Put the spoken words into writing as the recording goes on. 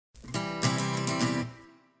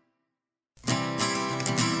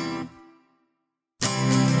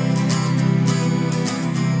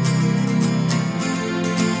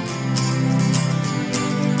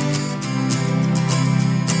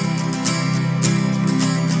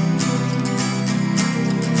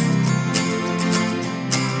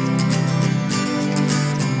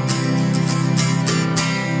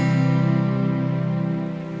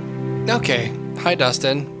Okay. Hi,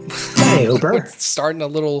 Dustin. Hey, Hooper. Starting a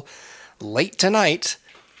little late tonight.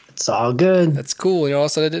 It's all good. That's cool. You know,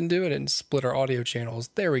 also I didn't do it and split our audio channels.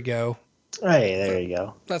 There we go. Hey, there you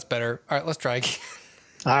go. That's better. All right, let's try again.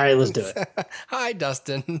 All right, let's do it. Hi,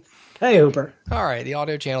 Dustin. Hey, Hooper. All right, the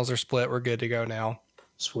audio channels are split. We're good to go now.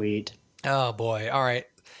 Sweet. Oh, boy. All right.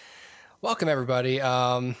 Welcome, everybody.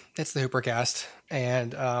 It's the HooperCast,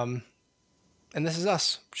 and this is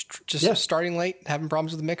us. Just starting late, having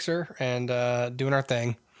problems with the mixer, and doing our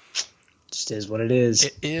thing. Just is what it is.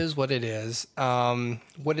 It is what it is.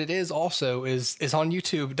 What it is also is on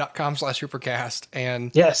youtube.com/HooperCast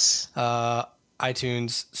and Yes.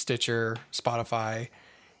 iTunes, Stitcher, Spotify,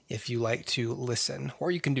 if you like to listen,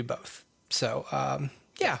 or you can do both. So,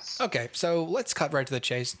 yeah. Okay. So let's cut right to the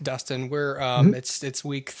chase. Dustin, we're, it's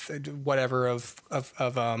week, whatever of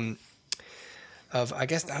I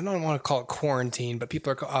guess I don't want to call it quarantine, but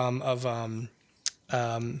people are, what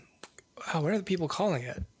are the people calling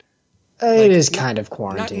it? It is kind of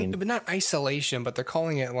quarantine. But not isolation, but they're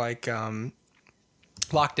calling it like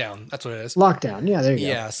lockdown. That's what it is. Lockdown. Yeah, there you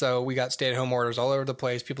go. Yeah, so we got stay-at-home orders all over the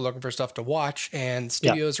place. People looking for stuff to watch, and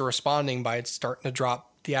studios are responding by starting to drop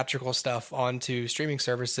theatrical stuff onto streaming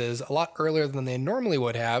services a lot earlier than they normally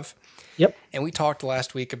would have. Yep. And we talked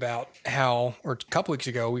last week about how, or a couple weeks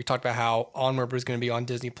ago, we talked about how Onward was going to be on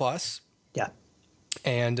Disney Plus. Yeah.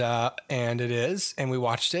 And it is, and we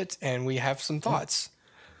watched it, and we have some thoughts.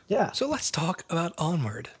 Yeah. So let's talk about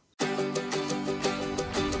Onward. In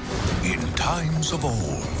times of old,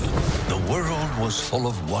 the world was full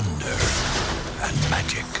of wonder and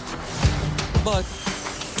magic. But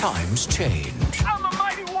times change. I'm a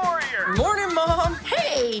mighty warrior! Morning, Mom.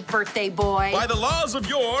 Hey, birthday boy. By the laws of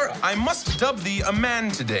yore, I must dub thee a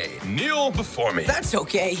man today. Kneel before me. That's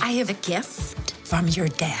okay. I have a gift from your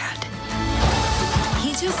dad.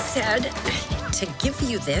 He just said to give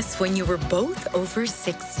you this when you were both over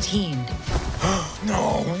 16.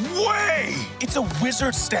 No way! It's a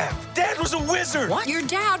wizard staff. Dad was a wizard. What? Your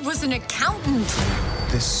dad was an accountant.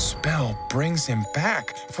 This spell brings him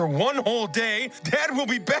back. For one whole day, Dad will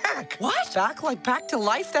be back. What? Back to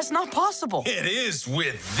life? That's not possible. It is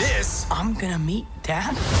with this. I'm gonna meet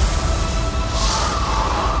Dad.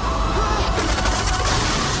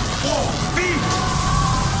 Whoa, feet!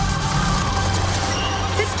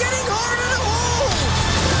 It's getting harder to hold!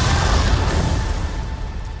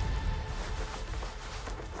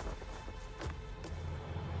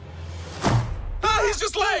 He's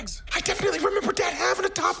just legs. I definitely remember Dad having a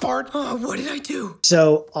top part. Oh, what did I do?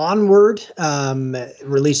 So Onward,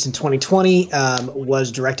 released in 2020,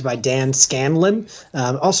 was directed by Dan Scanlon.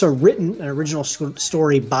 Also written, an original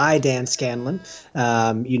story by Dan Scanlon.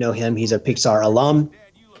 You know him. He's a Pixar alum.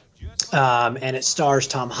 And it stars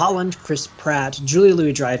Tom Holland, Chris Pratt, Julia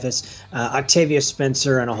Louis-Dreyfus, Octavia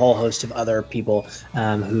Spencer, and a whole host of other people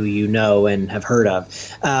who you know and have heard of.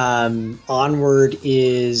 Onward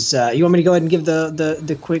is you want me to go ahead and give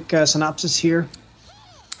the quick synopsis here?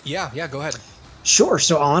 Yeah, go ahead. Sure.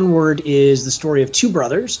 So Onward is the story of two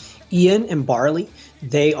brothers, Ian and Barley.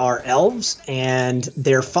 They are elves, and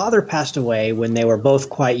their father passed away when they were both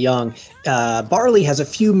quite young. Barley has a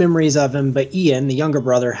few memories of him, but Ian, the younger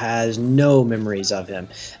brother, has no memories of him.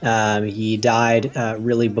 He died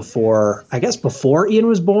really before Ian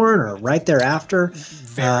was born, or right thereafter.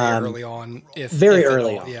 Very early on. Very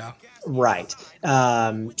early on. Yeah. Right.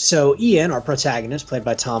 So Ian, our protagonist, played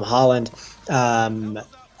by Tom Holland,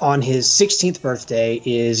 on his 16th birthday,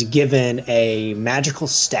 is given a magical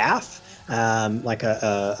staff. Like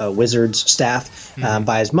a wizard's staff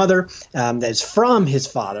by his mother that is from his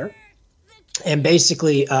father. And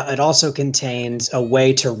basically, it also contains a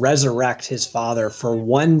way to resurrect his father for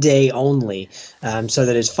one day only, so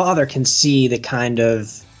that his father can see the kind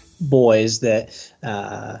of boys that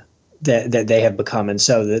they have become, and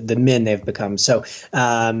so the men they've become. So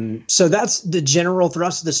that's the general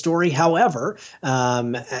thrust of the story. However,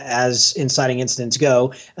 as inciting incidents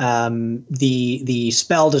go, the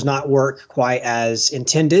spell does not work quite as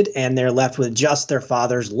intended, and they're left with just their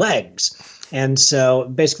father's legs. And so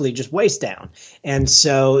basically just waist down. And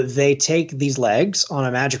so they take these legs on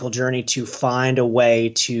a magical journey to find a way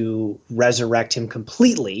to resurrect him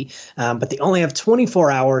completely. But they only have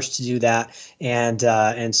 24 hours to do that. And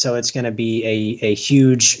so it's going to be a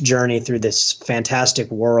huge journey through this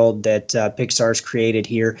fantastic world that Pixar's created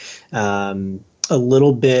here. a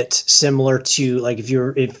little bit similar to, like, if you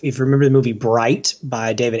remember the movie Bright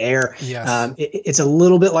by David Ayer. Yes. It's a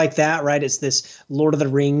little bit like that, right? It's this Lord of the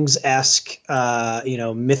Rings-esque,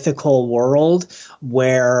 mythical world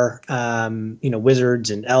where, wizards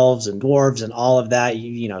and elves and dwarves and all of that,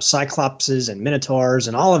 cyclopses and minotaurs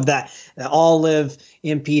and all of that all live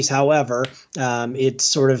in peace. However, it's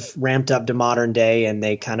sort of ramped up to modern day, and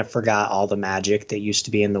they kind of forgot all the magic that used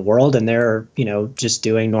to be in the world, and they're, just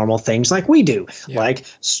doing normal things like we do, like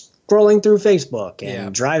scrolling through Facebook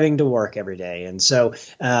and driving to work every day. And so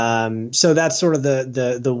that's sort of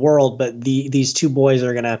the world. But these two boys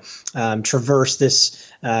are going to traverse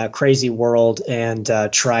this crazy world and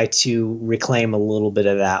try to reclaim a little bit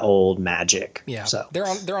of that old magic. Yeah. So they're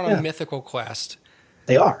on a mythical quest.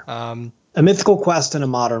 They are. A mythical quest in a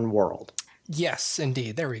modern world. Yes,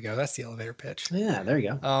 indeed. There we go. That's the elevator pitch. Yeah, there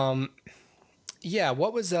you go. Yeah.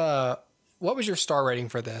 What was your star rating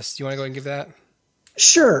for this? Do you want to go ahead and give that?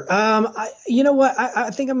 Sure. You know what? I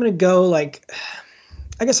think I'm going to go I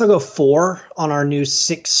guess I'll go 4 on our new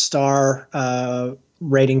 6-star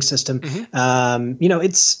rating system. Mm-hmm.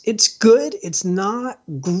 It's good. It's not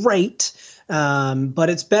great, but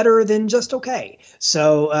it's better than just okay.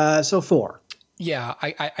 So 4. Yeah,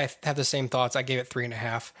 I have the same thoughts. I gave it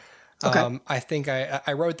 3.5. Okay. I think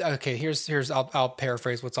I wrote. Okay, here's. I'll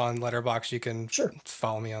paraphrase what's on Letterboxd. You can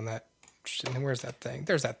follow me on that. Where's that thing?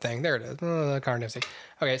 There's that thing. There it is. Carnivore.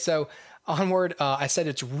 Okay, so Onward. I said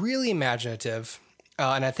it's really imaginative,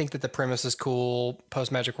 and I think that the premise is cool.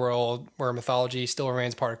 Post-magic world where mythology still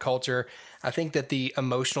remains part of culture. I think that the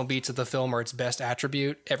emotional beats of the film are its best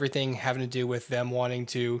attribute. Everything having to do with them longing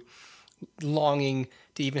to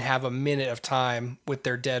even have a minute of time with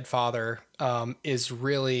their dead father is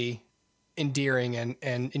really endearing,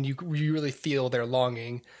 and you really feel their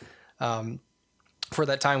longing for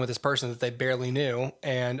that time with this person that they barely knew.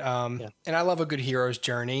 And I love a good hero's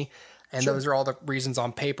journey, and those are all the reasons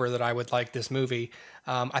on paper that I would like this movie.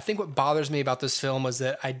 I think what bothers me about this film was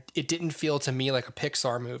that it didn't feel to me like a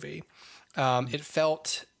Pixar movie. It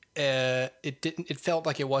felt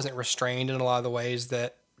like it wasn't restrained in a lot of the ways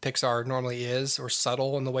that Pixar normally is, or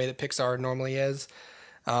subtle in the way that Pixar normally is.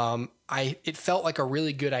 It felt like a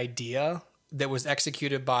really good idea that was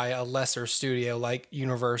executed by a lesser studio like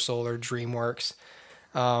Universal or DreamWorks.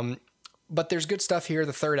 But there's good stuff here.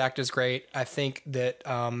 The third act is great. I think that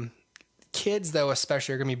kids, though,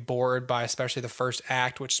 especially, are going to be bored by especially the first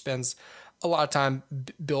act, which spends a lot of time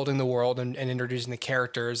building the world and introducing the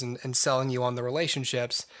characters and selling you on the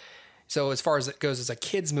relationships. So as far as it goes as a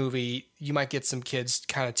kid's movie, you might get some kids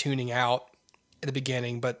kind of tuning out at the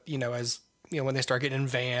beginning, but when they start getting in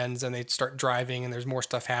vans and they start driving and there's more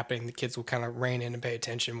stuff happening, the kids will kind of rein in and pay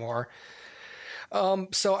attention more.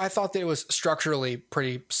 So I thought that it was structurally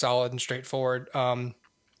pretty solid and straightforward.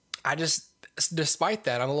 Despite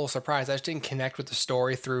that, I'm a little surprised. I just didn't connect with the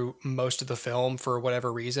story through most of the film for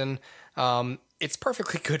whatever reason. It's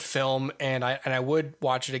perfectly good film, and I would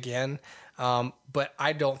watch it again. But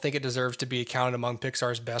I don't think it deserves to be counted among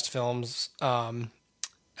Pixar's best films,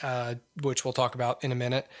 which we'll talk about in a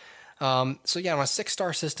minute. So yeah, on a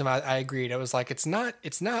 6-star system, I agreed. I was like, it's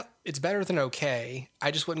better than okay.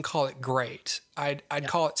 I just wouldn't call it great. I'd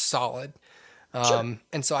call it solid.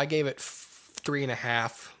 And so I gave it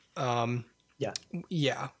 3.5.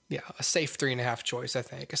 Yeah, a safe 3.5 choice, I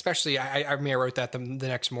think. Especially, I wrote that the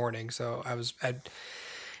next morning, so I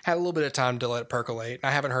had a little bit of time to let it percolate. I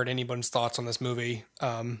haven't heard anyone's thoughts on this movie,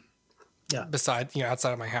 besides,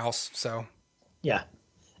 outside of my house. So yeah.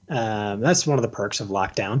 That's one of the perks of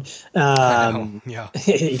lockdown. I know, yeah.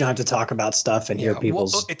 You don't have to talk about stuff and hear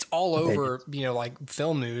people's. Well, it's all over, like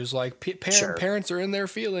film news. Like parents are in their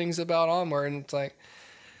feelings about Onward, and it's like,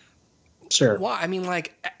 sure. Why? I mean,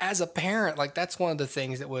 like as a parent, like that's one of the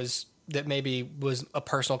things that maybe was a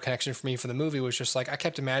personal connection for me for the movie, was just like I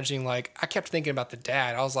kept imagining, like I kept thinking about the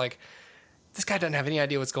dad. I was like, this guy doesn't have any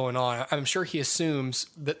idea what's going on. I'm sure he assumes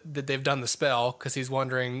that they've done the spell because he's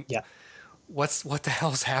wondering. Yeah. What the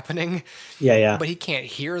hell's happening? Yeah. But he can't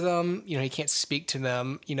hear them. He can't speak to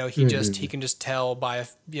them. He can just tell by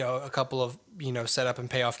a couple of set up and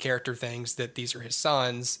payoff character things that these are his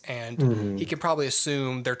sons, and he can probably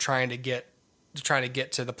assume they're trying to get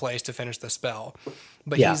to the place to finish the spell.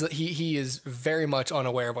 But he is very much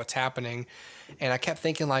unaware of what's happening. And I kept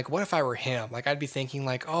thinking, like, what if I were him? Like I'd be thinking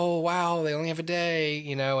like, oh wow, they only have a day,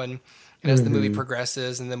 and as the movie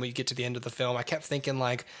progresses, and then we get to the end of the film, I kept thinking,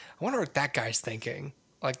 like, I wonder what that guy's thinking.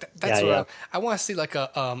 Like, that's what I want to see, like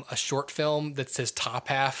a short film that's his top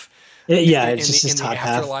half. It's just his top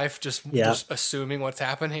half. Afterlife, just assuming what's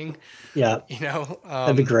happening. Yeah,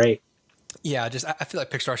 that'd be great. Yeah, I feel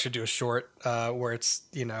like Pixar should do a short where it's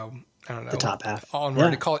I don't know. The top half. Onward.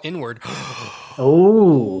 Yeah. To call it Inward.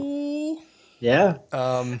 Oh. Yeah.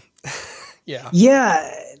 Yeah.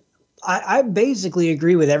 Yeah. I basically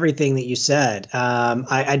agree with everything that you said.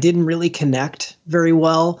 I didn't really connect very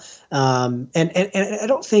well. And I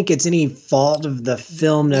don't think it's any fault of the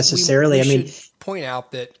film necessarily. We I mean, should point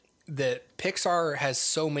out that Pixar has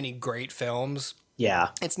so many great films. yeah.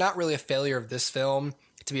 It's not really a failure of this film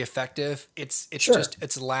to be effective. It's Sure. just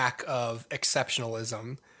its lack of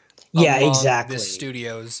exceptionalism. Yeah, among exactly. This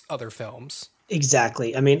studio's other films.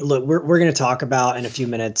 Exactly. I mean, look, we're going to talk about in a few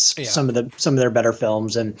minutes some of their better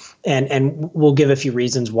films, and we'll give a few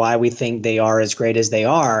reasons why we think they are as great as they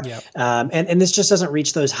are. Yep. And this just doesn't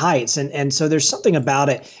reach those heights. And so there's something about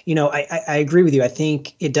it. You know, I agree with you. I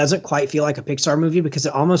think it doesn't quite feel like a Pixar movie because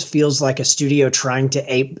it almost feels like a studio trying to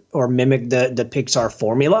ape or mimic the Pixar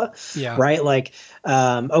formula. Yeah. Right. Like,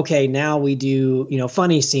 okay, now we do,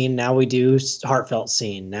 funny scene. Now we do heartfelt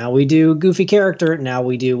scene. Now we do goofy character. Now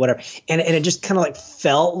we do whatever. And it just kind of like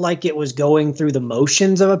felt like it was going through the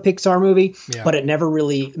motions of a Pixar movie, but it never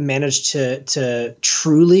really managed to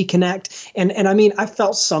truly connect. And I mean, I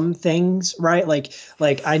felt some things, right? Like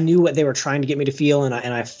I knew what they were trying to get me to feel. And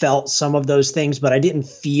I felt some of those things, but I didn't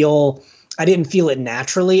feel it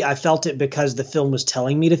naturally. I felt it because the film was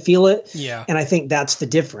telling me to feel it. Yeah. And I think that's the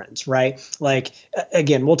difference, right? Like,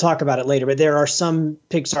 again, we'll talk about it later, but there are some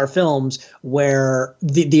Pixar films where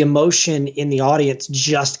the emotion in the audience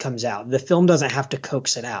just comes out. The film doesn't have to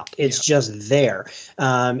coax it out. It's just there.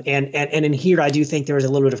 And in here, I do think there was a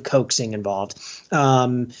little bit of coaxing involved.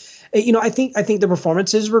 I think the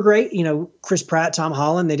performances were great. Chris Pratt, Tom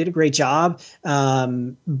Holland, they did a great job.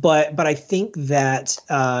 But I think that,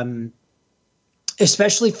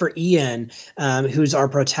 especially for Ian, who's our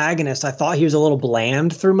protagonist, I thought he was a little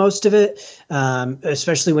bland through most of it,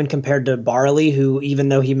 especially when compared to Barley, who, even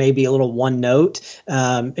though he may be a little one note,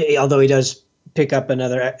 although he does pick up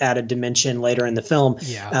another added dimension later in the film,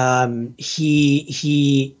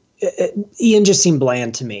 Ian just seemed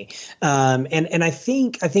bland to me. And I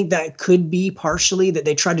think that could be partially that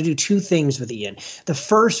they tried to do two things with Ian. The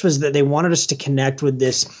first was that they wanted us to connect with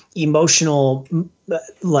this emotional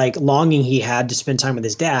longing he had to spend time with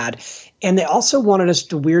his dad. And they also wanted us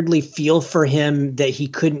to weirdly feel for him that he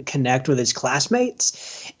couldn't connect with his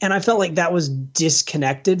classmates. And I felt like that was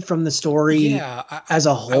disconnected from the story as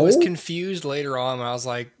a whole. I was confused later on when I was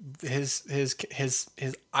like, his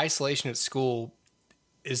isolation at school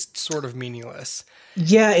is sort of meaningless.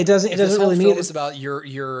 Yeah, it doesn't really mean it's about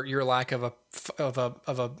your lack of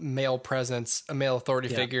a male presence, a male authority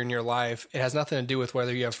figure in your life. It has nothing to do with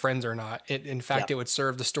whether you have friends or not. In fact, it would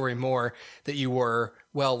serve the story more that you were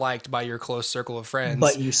well liked by your close circle of friends,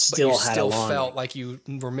 but you still felt like you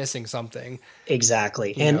were missing something.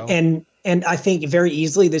 Exactly. And I think very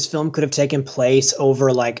easily this film could have taken place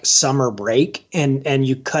over like summer break and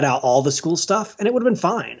you cut out all the school stuff and it would have been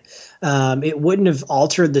fine. It wouldn't have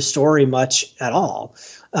altered the story much at all.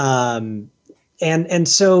 And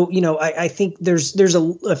so, I think there's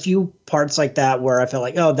a few parts like that where I felt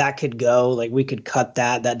like, oh, that could go, like we could cut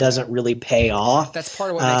that. That doesn't really pay off. That's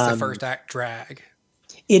part of what makes the first act drag.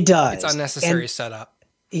 It does. It's unnecessary setup.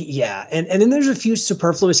 Yeah. And then there's a few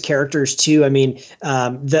superfluous characters too. I mean,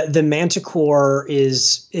 the Manticore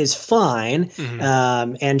is fine.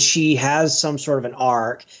 Mm-hmm. And she has some sort of an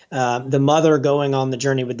arc. The mother going on the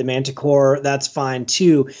journey with the Manticore, that's fine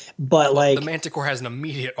too. But the Manticore has an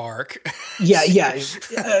immediate arc. Yeah.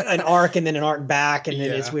 An arc and then an arc back. And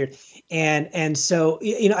then it's weird. And so,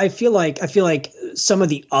 I feel like some of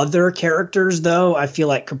the other characters though, I feel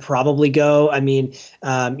like could probably go. I mean,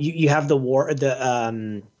 you have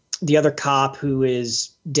the other cop who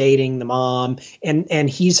is dating the mom and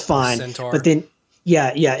he's fine. Centaur. But then, you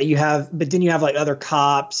have like other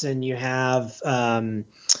cops and you have,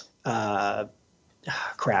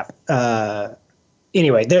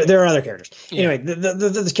 anyway, there are other characters. Anyway,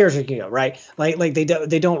 the characters can go, right? Like they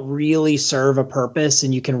don't really serve a purpose,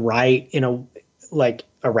 and you can write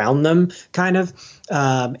around them kind of.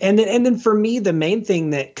 And then for me, the main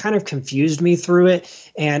thing that kind of confused me through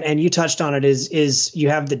it, and you touched on it, is you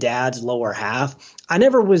have the dad's lower half. I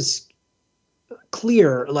never was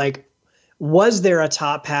clear, like, was there a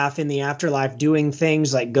top half in the afterlife doing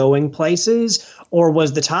things like going places, or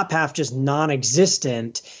was the top half just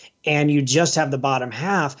non-existent and you just have the bottom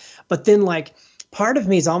half? But then part of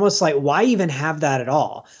me is almost like, why even have that at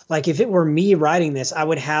all? Like if it were me writing this, I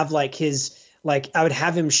would have I would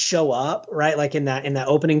have him show up, right? Like in that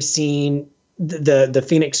opening scene the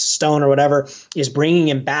Phoenix Stone or whatever is bringing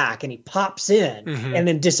him back, and he pops in and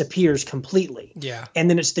then disappears completely. Yeah. And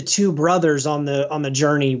then it's the two brothers on the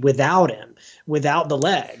journey without him, without the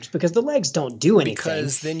legs, because the legs don't do anything.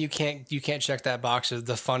 Because then you can't check that box of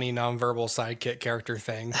the funny nonverbal sidekick character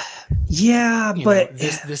thing. Yeah, but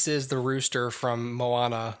this is the rooster from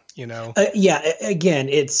Moana, again,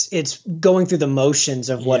 it's going through the motions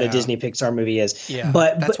of what a Disney Pixar movie is. Yeah,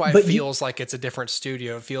 but that's why it feels like it's a different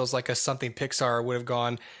studio. It feels like something Pixar would have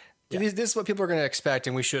gone, this is what people are going to expect,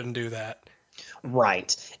 and we shouldn't do that.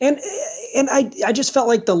 Right. And I just felt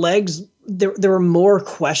like the legs, there were more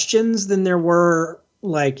questions than there were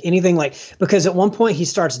like anything, like, because at one point he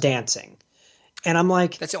starts dancing. And I'm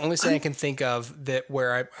like, that's the only thing I can think of that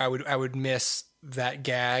where I would miss that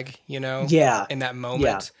gag, Yeah. in that moment.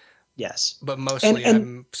 Yeah. Yes. But mostly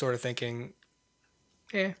I'm sort of thinking,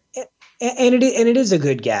 And it is a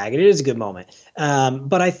good gag. It is a good moment.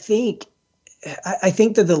 But I think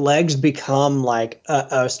that the legs become like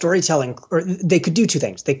a storytelling, or they could do two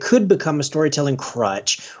things. They could become a storytelling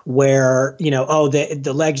crutch where,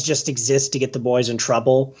 the legs just exist to get the boys in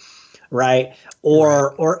trouble. Right.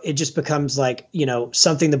 Or it just becomes like,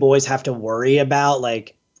 something the boys have to worry about,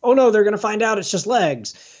 like, oh no, they're going to find out it's just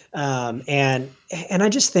legs. And I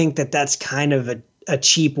just think that that's kind of a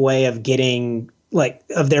cheap way of getting, like,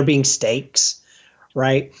 of there being stakes.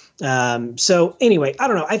 Right. So anyway, I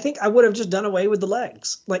don't know. I think I would have just done away with the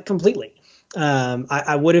legs, like, completely.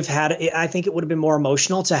 I would have I think it would have been more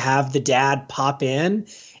emotional to have the dad pop in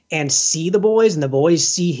and see the boys, and the boys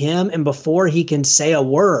see him, and before he can say a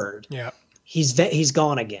word, he's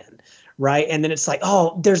gone again, right? And then it's like,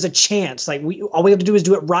 oh, there's a chance. Like, all we have to do is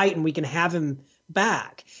do it right, and we can have him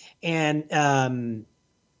back. And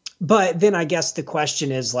but then I guess the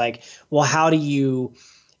question is, like, well, how do you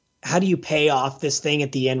pay off this thing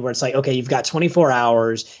at the end where it's like, okay, you've got 24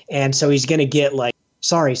 hours, and so he's going to get, like,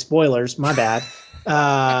 sorry, spoilers, my bad.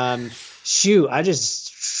 Shoot, I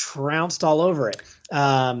just trounced all over it.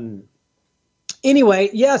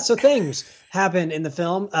 Anyway, so things happen in the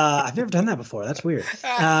film. I've never done that before. That's weird.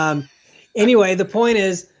 Anyway, the point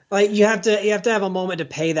is, like, you have to have a moment to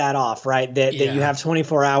pay that off, right? That you have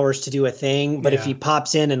 24 hours to do a thing, but if he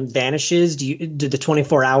pops in and vanishes, do the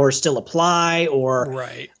 24 hours still apply, or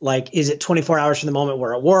like, is it 24 hours from the moment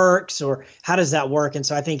where it works, or how does that work? And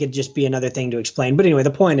so I think it'd just be another thing to explain. But anyway,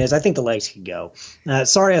 the point is, I think the legs could go.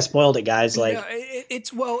 Sorry, I spoiled it, guys. Like,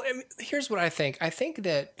 here's what I think. I think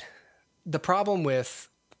that the problem with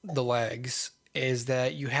the legs is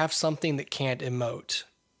that you have something that can't emote.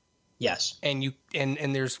 Yes. And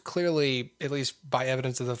and there's clearly, at least by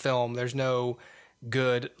evidence of the film, there's no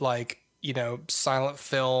good, like, silent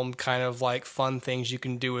film kind of like fun things you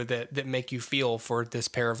can do with it that make you feel for this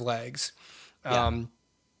pair of legs. And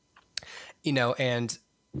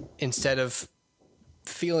instead of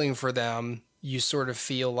feeling for them, you sort of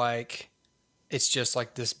feel like it's just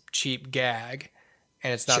like this cheap gag,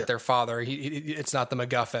 and it's not their father. It's not the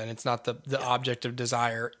MacGuffin. It's not the object of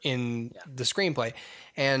desire in the screenplay.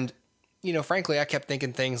 And, frankly, I kept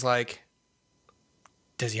thinking things like,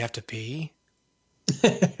 does he have to pee?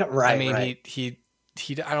 Right. I mean, right. he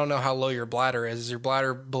I don't know how low your bladder is. Is your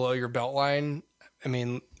bladder below your belt line? I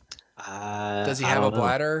mean, does he have a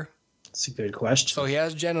bladder? That's a good question. So he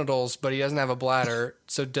has genitals, but he doesn't have a bladder.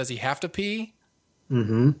 So does he have to pee?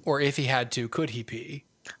 Mm-hmm. Or if he had to, could he pee?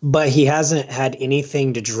 But he hasn't had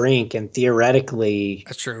anything to drink, and theoretically...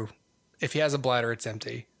 That's true. If he has a bladder, it's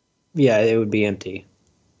empty. Yeah, it would be empty.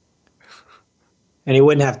 And he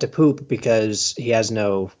wouldn't have to poop because he has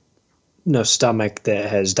no stomach that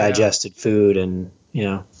has digested food, and,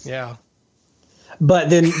 Yeah.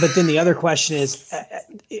 But then the other question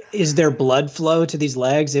is there blood flow to these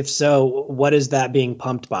legs? If so, what is that being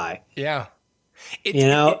pumped by? Yeah.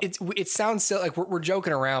 It sounds silly, like we're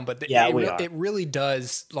joking around, but it really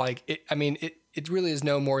does, like, it really is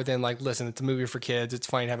no more than, like, listen, it's a movie for kids. It's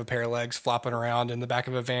funny to have a pair of legs flopping around in the back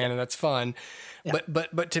of a van, and that's fun. Yeah.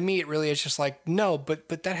 But to me, it really is just like, no, but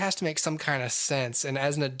that has to make some kind of sense. And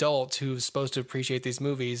as an adult who's supposed to appreciate these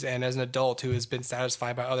movies, and as an adult who has been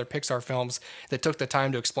satisfied by other Pixar films that took the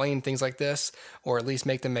time to explain things like this, or at least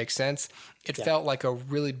make them make sense, it felt like a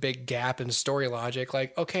really big gap in story logic.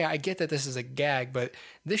 Like, okay, I get that this is a gag, but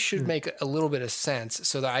this should make a little bit of sense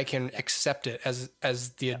so that I can accept it as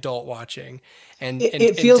the adult watching. And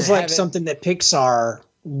it feels like something that Pixar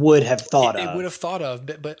would have thought of. It would have thought of,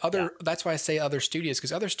 but that's why I say other studios,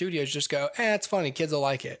 because other studios just go, it's funny, kids will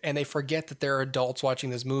like it. And they forget that there are adults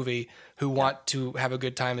watching this movie who want to have a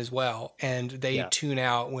good time as well. And they tune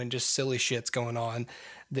out when just silly shit's going on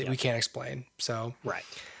that we can't explain. So, right.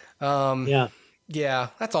 Yeah,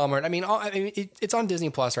 that's Onward. I mean, it's on Disney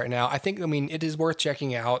Plus right now. I think, I mean, it is worth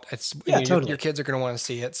checking out. It's totally. Your kids are going to want to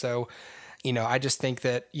see it. So, I just think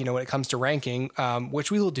that, when it comes to ranking,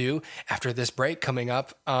 which we will do after this break coming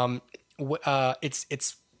up, it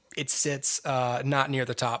sits not near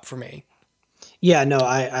the top for me. Yeah, no,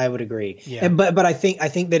 I would agree. Yeah. But I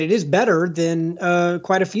think that it is better than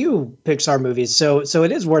quite a few Pixar movies. So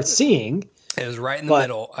it is worth seeing. It is right in the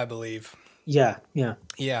middle, I believe. Yeah.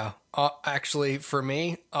 Yeah. Actually, for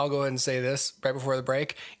me, I'll go ahead and say this right before the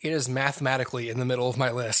break. It is mathematically in the middle of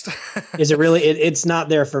my list. Is it really? It's not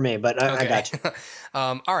there for me, but I got you.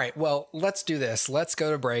 All right. Well, let's do this. Let's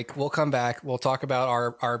go to break. We'll come back. We'll talk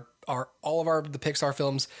about all of the Pixar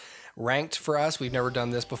films ranked for us. We've never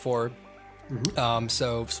done this before. Mm-hmm.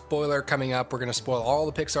 So spoiler coming up. We're going to spoil all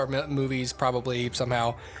the Pixar movies probably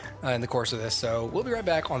somehow in the course of this. So we'll be right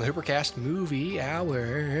back on the HooperCast Movie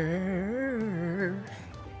Hour.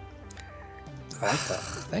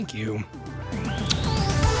 Thank you.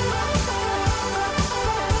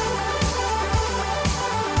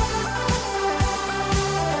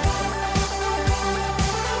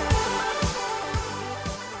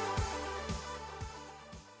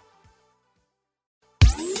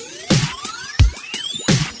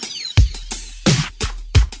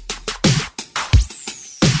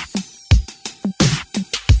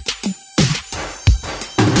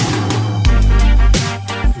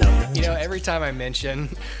 Every time I mention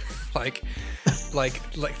like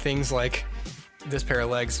things like this pair of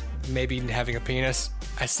legs maybe having a penis,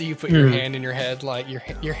 I see you put your hand in your head, like your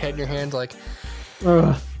head in your hand, like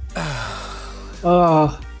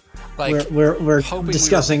like we're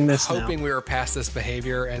discussing this now. Hoping we were past this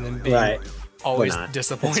behavior and then being always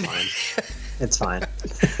disappointed. It's fine.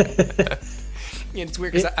 It's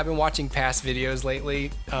weird because I've been watching past videos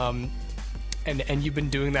lately, and you've been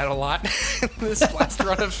doing that a lot in this last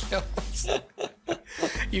run of films.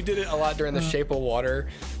 You did it a lot during The Shape of Water,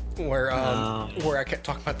 where I kept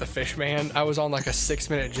talking about the fish man. I was on like a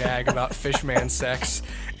 6-minute jag about fish man sex,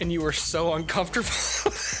 and you were so uncomfortable.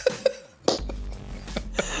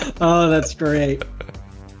 Oh, that's great.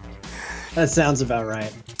 That sounds about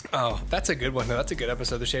right. Oh, that's a good one though. That's a good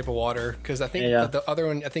episode, The Shape of Water, because I think the other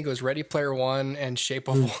one, I think it was Ready Player One and Shape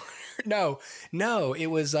of Water. No, it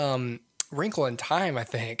was Wrinkle in Time, I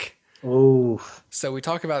think. Ooh. So we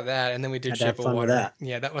talked about that, and then we did Shape of Water.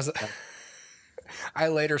 Yeah, that was. I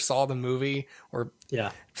later saw the movie or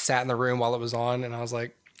sat in the room while it was on, and I was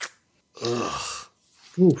like, ugh.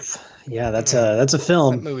 Oof. Yeah, that's a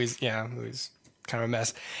film. That movie's kind of a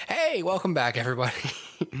mess. Hey, welcome back, everybody.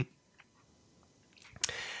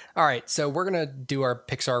 All right, so we're gonna do our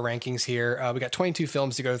Pixar rankings here. We got 22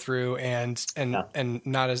 films to go through, and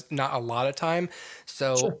not a lot of time.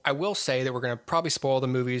 So sure. I will say that we're gonna probably spoil the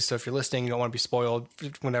movies. So if you're listening, you don't want to be spoiled for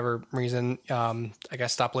whatever reason. I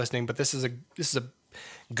guess stop listening. But this is a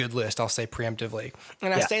good list. I'll say preemptively,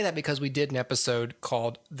 and I say that because we did an episode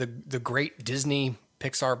called the Great Disney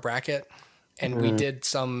Pixar Bracket. And we did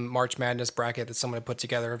some March Madness bracket that someone had put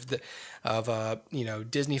together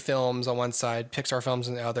of Disney films on one side, Pixar films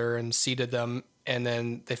on the other, and seeded them, and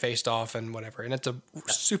then they faced off and whatever. And it's a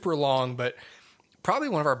super long, but probably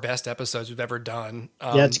one of our best episodes we've ever done.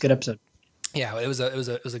 It's a good episode. Yeah, it was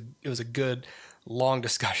a good long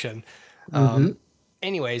discussion.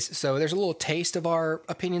 Anyways, so there's a little taste of our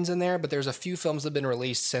opinions in there, but there's a few films that have been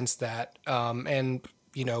released since that, and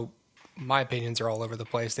my opinions are all over the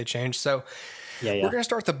place. They change. So we're going to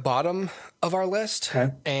start at the bottom of our list,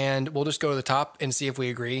 and we'll just go to the top and see if we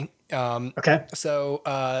agree. Okay.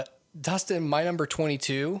 So, Dustin, my number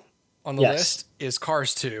 22 on the list is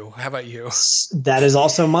Cars 2. How about you? That is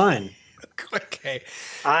also mine. Okay.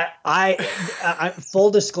 I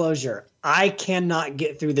full disclosure, I cannot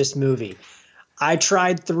get through this movie. I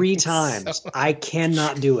tried 3 times. I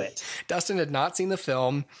cannot do it. Dustin had not seen the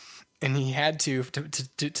film, and he had to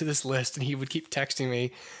this list, and he would keep texting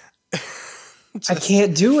me. I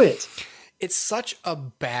can't do it. It's such a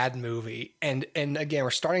bad movie. And again, we're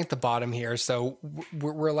starting at the bottom here, so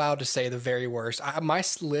we're allowed to say the very worst. My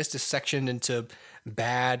list is sectioned into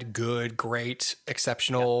bad, good, great,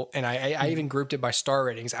 exceptional, and I even grouped it by star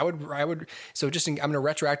ratings. I'm going to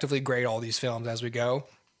retroactively grade all these films as we go.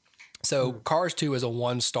 So Cars 2 is a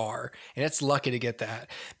 1 star, and it's lucky to get that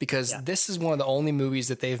because this is one of the only movies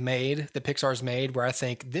that Pixar's made where I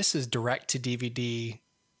think this is direct to DVD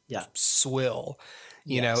swill.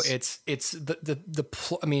 You know, it's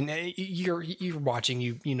I mean, you're watching,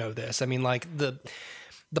 you know this. I mean, like the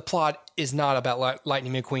plot is not about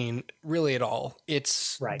Lightning McQueen really at all.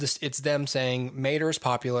 It's it's them saying Mater's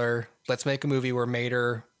popular. Let's make a movie where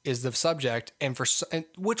Mater is the subject, and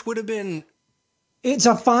which would have been It's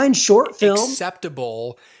a fine short film.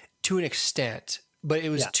 Acceptable to an extent, but it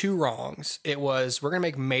was two wrongs. It was, we're going to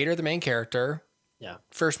make Mater the main character. Yeah.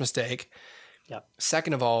 First mistake. Yeah.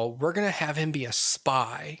 Second of all, we're going to have him be a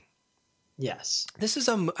spy. Yes. This is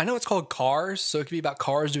I know it's called Cars, so it could be about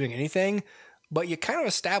cars doing anything, but you kind of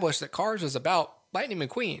established that Cars was about Lightning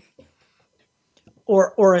McQueen.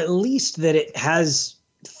 Or at least that it has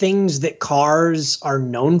things that cars are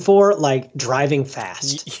known for, like driving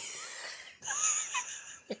fast.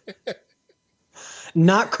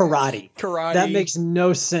 Not karate. Karate. That makes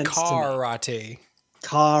no sense Karate. to me.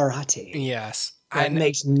 Karate. Yes. That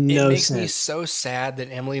makes no sense. It makes me so sad that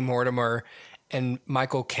Emily Mortimer and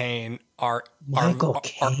Michael Caine are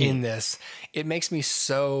in this. It makes me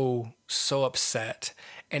so upset.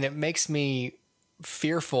 And it makes me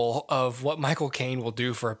fearful of what Michael Caine will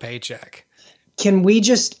do for a paycheck. Can we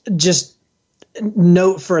just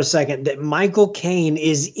note for a second that Michael Caine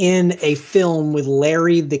is in a film with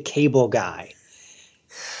Larry the Cable Guy?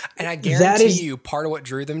 And I guarantee you part of what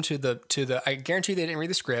drew them to the I guarantee they didn't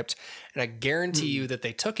read the script, and I guarantee you that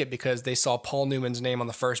they took it because they saw Paul Newman's name on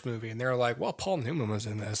the first movie and they're like, well, Paul Newman was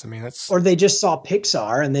in this. I mean, that's... Or they just saw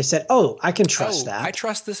Pixar and they said, oh, I can trust that. I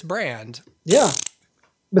trust this brand. Yeah.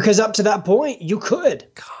 Because up to that point, you could.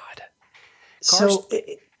 God.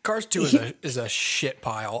 Cars 2 is a shit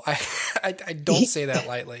pile. I don't say that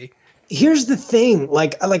lightly. Here's the thing,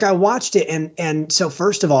 like I watched it and so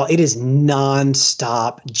first of all, it is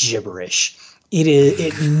nonstop gibberish.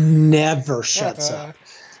 It never shuts up.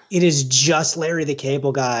 It is just Larry the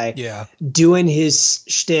Cable Guy doing his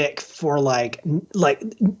shtick for like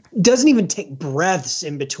doesn't even take breaths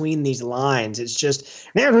in between these lines. It's just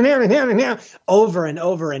over and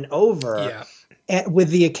over and over. Yeah. And with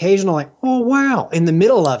the occasional like, oh wow, in the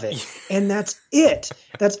middle of it. And that's it.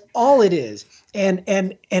 That's all it is. And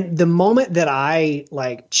the moment that I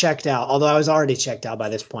like checked out, although I was already checked out by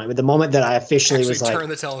this point, but the moment that I officially was like, turn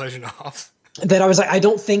the television off, that I was like, I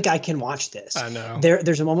don't think I can watch this. I know.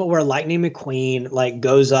 There's a moment where Lightning McQueen like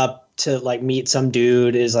goes up to like meet some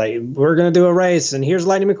dude, is like, we're gonna do a race, and here's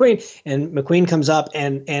Lightning McQueen, and McQueen comes up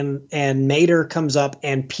and Mater comes up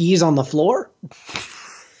and pees on the floor.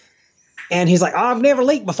 And he's like, oh, I've never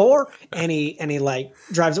leaked before. And he like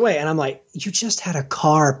drives away. And I'm like, you just had a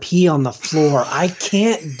car pee on the floor. I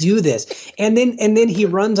can't do this. And then he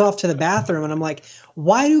runs off to the bathroom. And I'm like,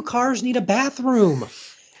 why do cars need a bathroom?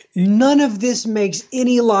 None of this makes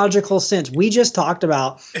any logical sense. We just talked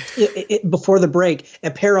about it before the break,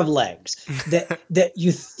 a pair of legs that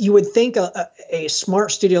you would think a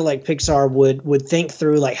smart studio like Pixar would think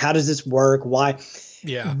through, like, how does this work? Why?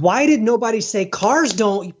 Yeah. Why did nobody say cars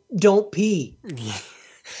don't pee?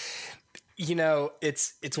 You know,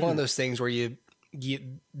 it's one of those things where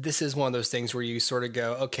this is one of those things where you sort of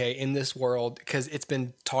go, okay, in this world, because it's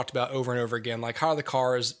been talked about over and over again, like how do the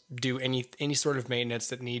cars do any sort of maintenance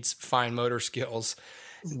that needs fine motor skills?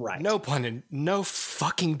 Right. No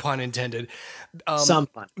fucking pun intended. Some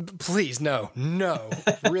pun. Please, no,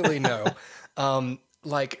 really no.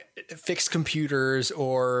 Like fix computers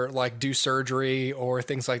or like do surgery or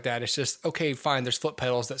things like that. It's just, okay, fine. There's foot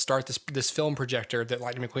pedals that start this film projector that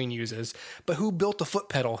Lightning McQueen uses, but who built the foot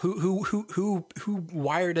pedal? Who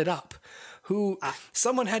wired it up?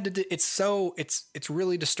 Someone had to do. It's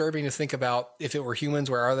really disturbing to think about. If it were humans,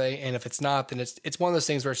 where are they? And if it's not, then it's one of those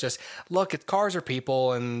things where it's just, look, cars are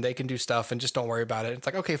people and they can do stuff and just don't worry about it. It's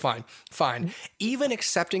like, okay, fine. Mm-hmm. Even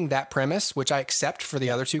accepting that premise, which I accept for the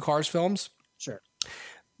other two Cars films. Sure.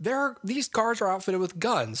 These cars are outfitted with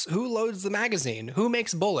guns. Who loads the magazine? Who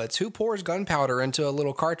makes bullets? Who pours gunpowder into a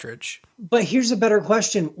little cartridge? But here's a better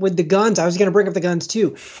question. With the guns, I was going to bring up the guns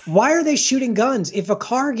too. Why are they shooting guns? If a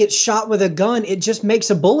car gets shot with a gun, it just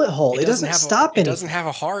makes a bullet hole. It doesn't stop anything. It doesn't have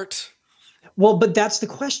a heart. Well, but that's the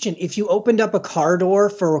question. If you opened up a car door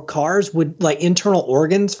for cars, would like internal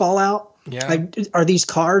organs fall out? Yeah. Like, are these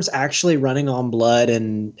cars actually running on blood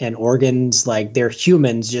and organs? Like they're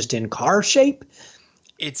humans just in car shape?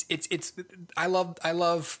 It's I love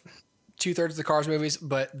 2/3 of the Cars movies,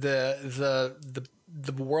 but the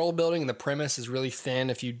world building and the premise is really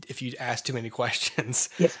thin if you ask too many questions.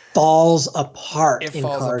 It falls apart in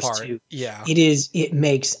Cars 2. Yeah. It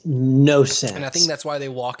makes no sense. And I think that's why they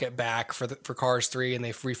walk it back for Cars 3 and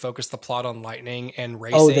they refocus the plot on lightning and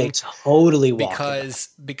racing. Oh, they totally walk it back.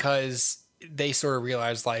 Because they sort of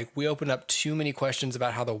realized, like, we opened up too many questions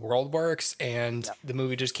about how the world works, and the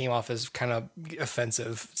movie just came off as kind of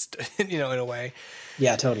offensive, in a way.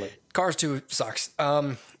 Yeah, totally. Cars 2 sucks.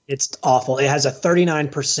 It's awful. It has a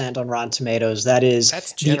 39% on Rotten Tomatoes.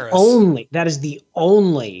 That's generous. That is the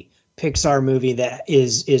only Pixar movie that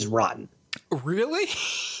is rotten. Really?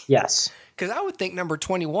 Yes. Because I would think number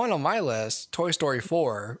 21 on my list, Toy Story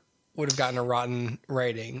 4, would have gotten a rotten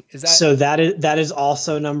rating. Is that so? That is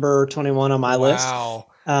also number 21 on my list. Wow.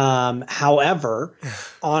 However,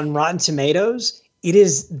 on Rotten Tomatoes, it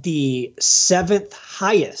is the 7th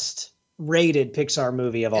highest rated Pixar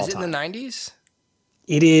movie of all time. Is it in the 90s?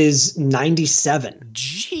 It is 97.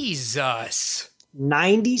 Jesus.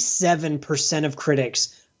 97% of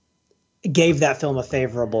critics gave that film a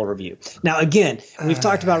favorable review. Now, again, we've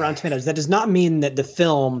talked about Rotten Tomatoes. That does not mean that the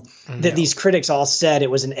film that these critics all said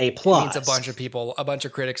it was an A+. It means a bunch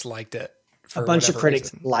of critics liked it. A bunch of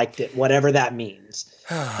critics liked it, whatever that means.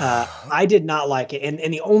 I did not like it.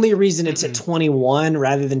 And the only reason it's at 21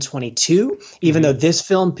 rather than 22, even though this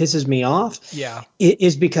film pisses me off,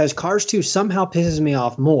 is because Cars 2 somehow pisses me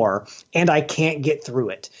off more, and I can't get through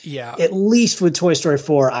it. Yeah. At least with Toy Story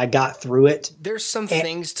 4, I got through it. There's some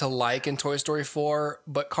things to like in Toy Story 4,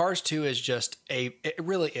 but Cars 2 is just it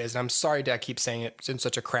really is. And I'm sorry that I keep saying it in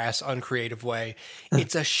such a crass, uncreative way.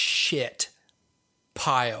 It's a shit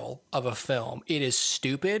pile of a film. It is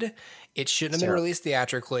stupid. It shouldn't have been released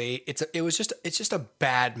theatrically. It's just a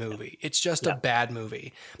bad movie. It's just a bad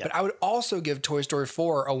movie. Yep. But I would also give Toy Story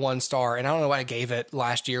 4 a 1 star, and I don't know what I gave it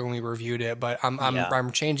last year when we reviewed it, but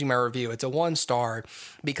I'm changing my review. It's a 1 star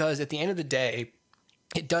because at the end of the day,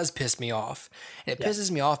 it does piss me off. And it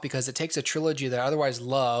pisses me off because it takes a trilogy that I otherwise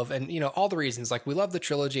love, and all the reasons, like we love the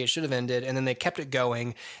trilogy, it should have ended, and then they kept it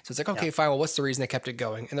going. So it's like, okay, fine, well, what's the reason they kept it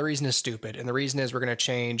going? And the reason is stupid. And the reason is we're going to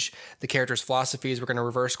change the characters' philosophies, we're going to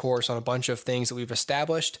reverse course on a bunch of things that we've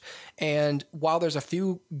established. And while there's a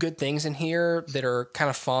few good things in here that are kind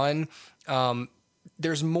of fun,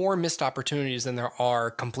 there's more missed opportunities than there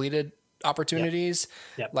are completed opportunities.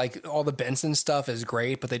 Like all the Benson stuff is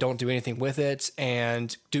great, but they don't do anything with it.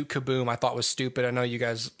 And Duke Kaboom I thought was stupid. I know you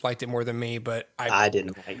guys liked it more than me, but I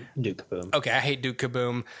didn't like Duke Kaboom. Okay, I hate Duke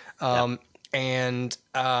Kaboom. And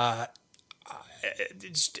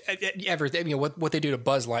everything, what they do to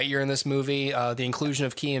Buzz Lightyear in this movie, the inclusion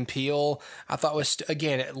of Key and Peele, I thought was,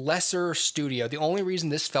 again, lesser studio. The only reason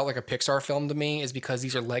this felt like a Pixar film to me is because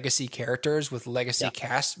these are legacy characters with legacy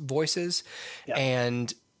cast voices.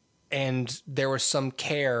 And there was some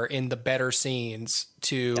care in the better scenes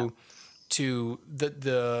to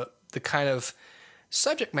the kind of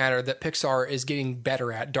subject matter that Pixar is getting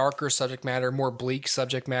better at. Darker subject matter, more bleak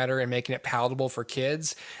subject matter, and making it palatable for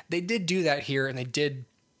kids. They did do that here, and they did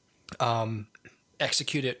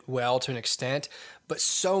execute it well to an extent. But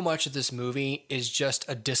so much of this movie is just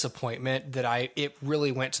a disappointment that it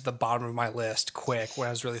really went to the bottom of my list quick when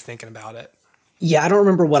I was really thinking about it. Yeah, I don't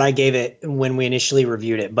remember what I gave it when we initially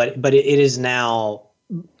reviewed it, but it is now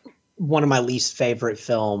one of my least favorite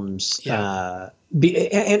films. And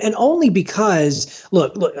only because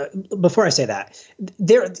look, before I say that,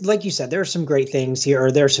 there, like you said, there are some great things here,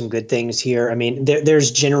 or there are some good things here. I mean, there's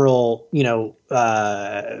general,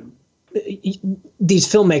 these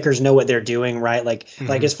filmmakers know what they're doing, right? Like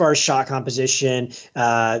as far as shot composition,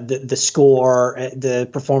 the score, the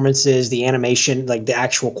performances, the animation, like the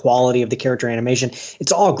actual quality of the character animation,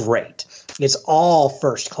 it's all great. It's all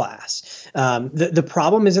first class. The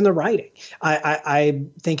problem is in the writing. I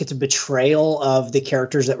think it's a betrayal of the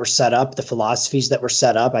characters that were set up, the philosophies that were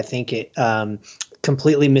set up. I think it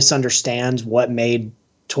completely misunderstands what made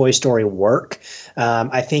Toy Story work.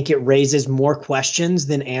 I think it raises more questions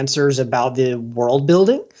than answers about the world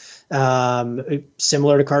building,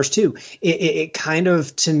 similar to Cars 2. It kind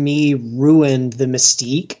of, to me, ruined the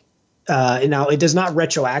mystique. Now, it does not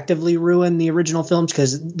retroactively ruin the original films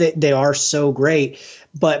because they are so great,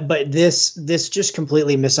 but this just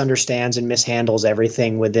completely misunderstands and mishandles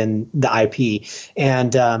everything within the IP.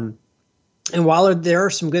 And while there are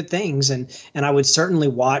some good things, and I would certainly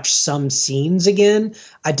watch some scenes again,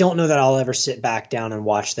 I don't know that I'll ever sit back down and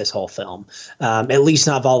watch this whole film, at least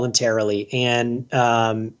not voluntarily. And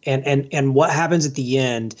what happens at the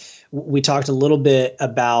end, we talked a little bit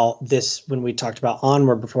about this when we talked about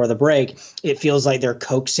Onward before the break. It feels like they're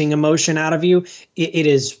coaxing emotion out of you. It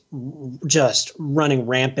is just running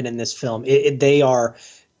rampant in this film. They are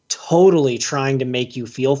totally trying to make you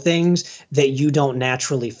feel things that you don't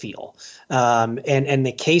naturally feel. And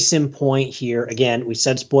the case in point here, again, we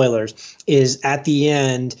said spoilers, is at the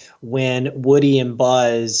end when Woody and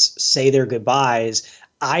Buzz say their goodbyes.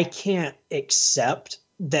 I can't accept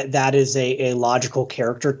that is a logical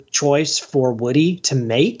character choice for Woody to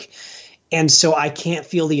make. And so I can't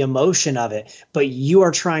feel the emotion of it. But you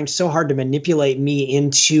are trying so hard to manipulate me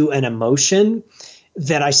into an emotion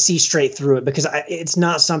that I see straight through it, because it's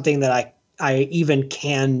not something that I even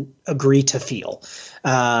can agree to feel.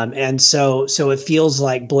 And so it feels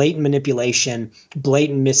like blatant manipulation,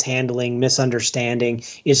 blatant mishandling, misunderstanding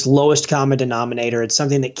is lowest common denominator. It's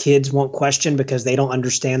something that kids won't question because they don't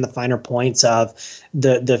understand the finer points of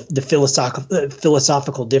the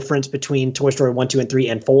philosophical difference between Toy Story 1, 2, and 3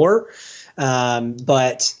 and 4.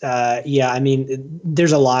 Yeah, I mean,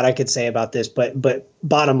 there's a lot I could say about this, but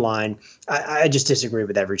bottom line, I just disagree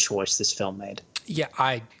with every choice this film made. Yeah,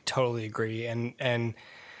 I totally agree. And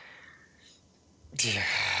yeah,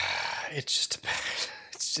 it's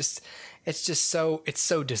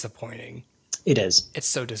so disappointing. It is. It's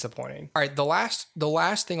so disappointing. All right. The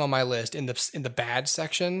last thing on my list in the bad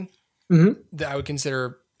section that I would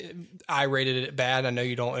consider, I rated it bad. I know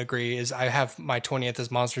you don't agree, is I have my 20th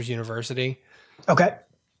as Monsters University. Okay.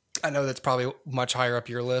 I know that's probably much higher up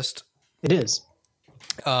your list. It is.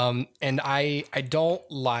 And I don't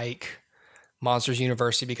like Monsters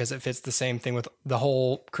University because it fits the same thing with the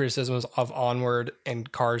whole criticisms of Onward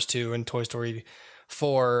and Cars 2 and Toy Story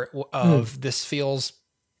 4 of this feels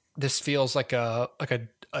like a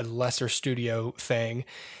lesser studio thing.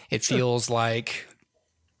 It feels like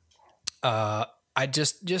I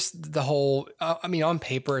just the whole I mean, on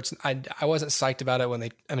paper I wasn't psyched about it when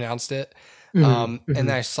they announced it. And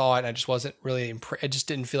then I saw it and I just wasn't really it just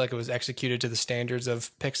didn't feel like it was executed to the standards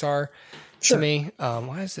of Pixar to me.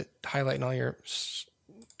 Why is it highlighting all your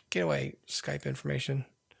get away Skype information?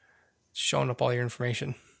 It's showing up all your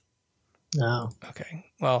information. No. Okay.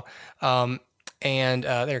 Well, and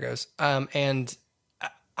there it goes. And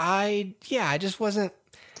I just wasn't,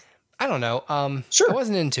 I don't know. I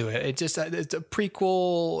wasn't into it. It just, it's a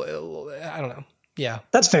prequel. I don't know. Yeah.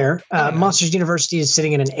 That's fair. Monsters University is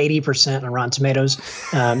sitting at an 80% on Rotten Tomatoes.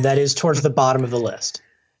 That is towards the bottom of the list.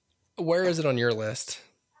 Where is it on your list?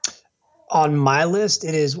 On my list,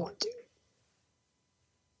 it is 1, 2.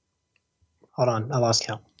 Hold on. I lost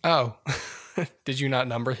count. Oh, did you not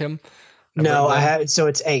number him? No, I have it. So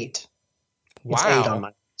it's 8. Wow. It's 8 on my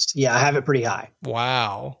list. Yeah, I have it pretty high.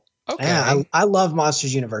 Wow. Okay. Yeah, I love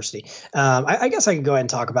Monsters University. I guess I could go ahead and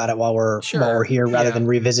talk about it while we're here rather than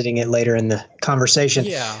revisiting it later in the conversation.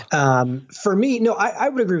 Yeah. For me, no, I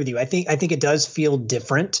would agree with you. I think it does feel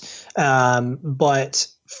different. But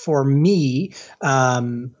for me,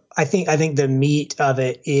 I think the meat of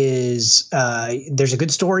it is there's a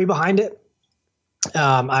good story behind it.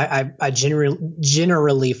 I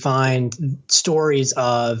generally find stories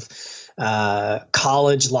of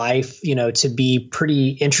college life, to be pretty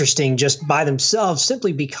interesting just by themselves,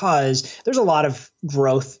 simply because there's a lot of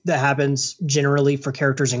growth that happens generally for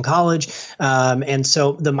characters in college. And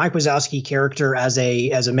so the Mike Wazowski character as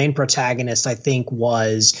a main protagonist, I think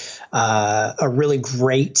was a really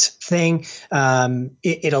great thing.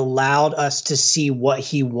 It allowed us to see what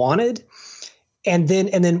he wanted. And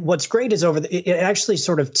then what's great is it actually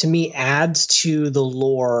sort of, to me, adds to the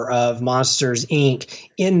lore of Monsters, Inc.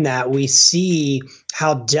 in that we see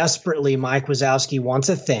how desperately Mike Wazowski wants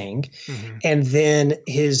a thing, and then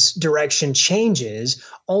his direction changes,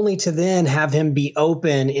 only to then have him be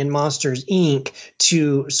open in Monsters, Inc.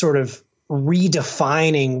 to sort of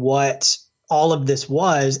redefining what all of this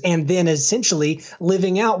was, and then essentially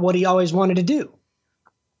living out what he always wanted to do.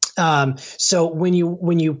 So when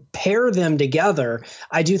you pair them together,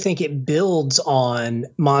 I do think it builds on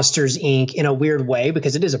Monsters, Inc. in a weird way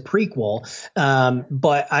because it is a prequel.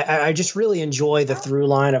 But I just really enjoy the through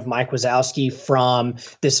line of Mike Wazowski from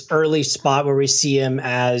this early spot where we see him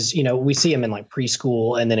as, we see him in like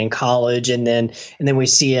preschool and then in college and then we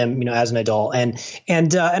see him, as an adult. And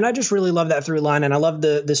I just really love that through line. And I love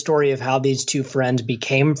the story of how these two friends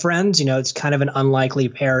became friends. It's kind of an unlikely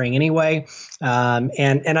pairing anyway.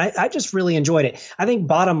 And I just really enjoyed it. I think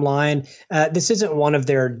bottom line, this isn't one of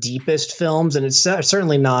their deepest films, and it's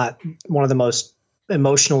certainly not one of the most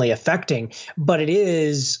emotionally affecting, but it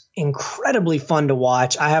is incredibly fun to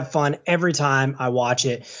watch. I have fun every time I watch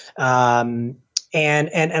it. And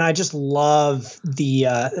I just love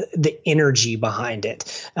the energy behind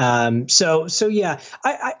it. So yeah,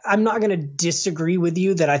 I'm not going to disagree with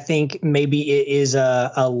you that I think maybe it is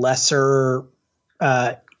a lesser,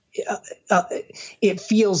 it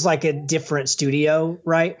feels like a different studio,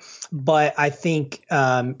 right? But I think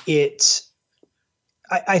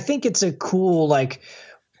I think it's a cool,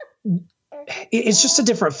 it's just a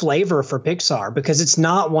different flavor for Pixar because it's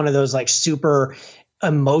not one of those like super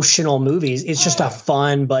emotional movies. It's just a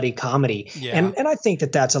fun buddy comedy. Yeah. And I think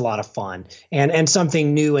that's a lot of fun and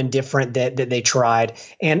something new and different that they tried.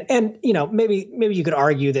 And maybe you could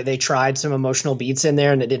argue that they tried some emotional beats in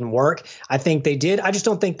there and it didn't work. I think they did. I just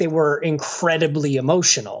don't think they were incredibly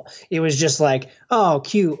emotional. It was just like, oh,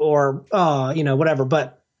 cute or, whatever.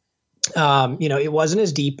 But It wasn't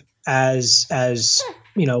as deep as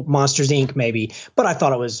Monsters Inc. maybe, but I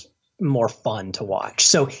thought it was more fun to watch.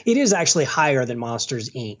 So it is actually higher than Monsters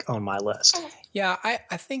Inc. on my list. Yeah,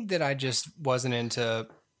 I think that I just wasn't into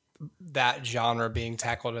that genre being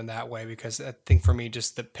tackled in that way, because I think for me,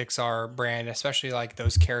 just the Pixar brand, especially like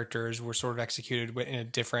those characters, were sort of executed in a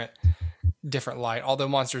different light. Although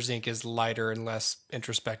Monsters Inc. is lighter and less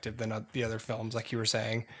introspective than the other films, like you were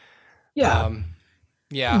saying. Yeah.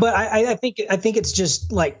 Yeah. But I think it's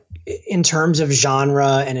just like in terms of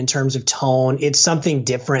genre and in terms of tone, it's something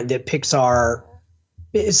different than Pixar's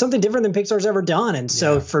ever done. And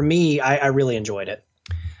so for me, I really enjoyed it.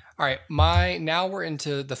 All right. Now we're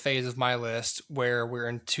into the phase of my list where we're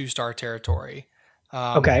in 2-star territory.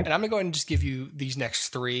 Okay. And I'm going to go ahead and just give you these next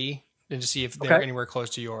 3 and to see if they're anywhere close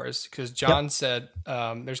to yours. Because John said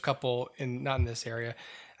there's a couple not in this area.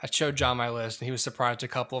 I showed John my list and he was surprised a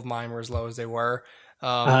couple of mine were as low as they were.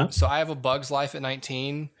 So I have A Bug's Life at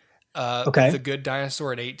 19, The Good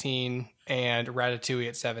Dinosaur at 18, and Ratatouille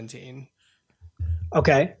at 17.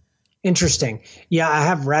 Okay. Interesting. Yeah, I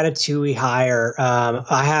have Ratatouille higher.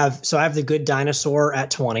 I have The Good Dinosaur at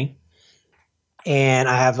 20, and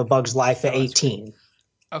I have A Bug's Life at 18.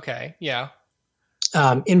 Okay. Yeah.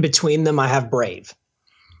 In between them, I have Brave.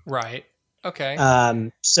 Right. Okay.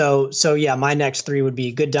 So yeah, my next 3 would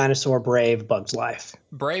be Good Dinosaur, Brave, Bug's Life.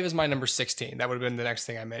 Brave is my number 16. That would have been the next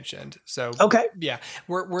thing I mentioned. So okay. Yeah,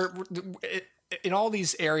 we're in all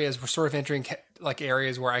these areas. We're sort of entering like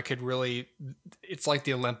areas where I could really. It's like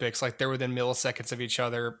the Olympics. Like they're within milliseconds of each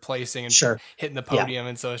other, placing and hitting the podium,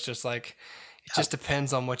 and so it's just like. It just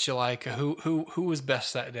depends on what you like. Who was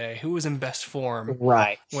best that day? Who was in best form?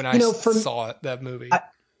 Right. When I saw that movie.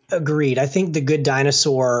 Agreed. I think The Good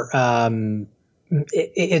Dinosaur.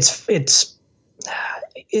 It's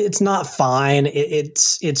not fine.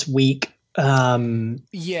 It's weak.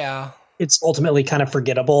 Yeah. It's ultimately kind of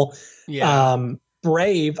forgettable. Yeah.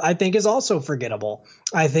 Brave, I think, is also forgettable.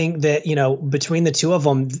 I think that, between the two of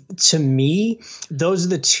them, to me, those are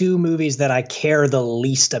the 2 movies that I care the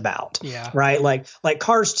least about. Yeah. Right. Like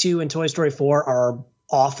Cars 2 and Toy Story 4 are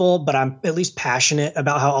awful, but I'm at least passionate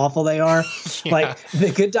about how awful they are. Like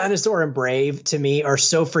The Good Dinosaur and Brave to me are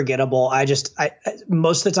so forgettable. I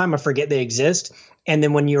most of the time I forget they exist. And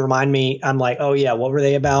then when you remind me, I'm like, oh yeah, what were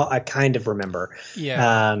they about? I kind of remember.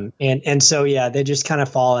 Yeah. And so, yeah, they just kind of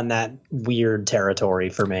fall in that weird territory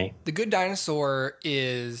for me. The Good Dinosaur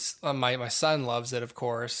is my son loves it, of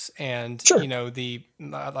course. And,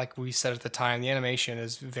 like we said at the time, the animation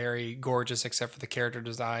is very gorgeous, except for the character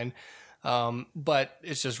design. But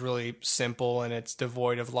it's just really simple and it's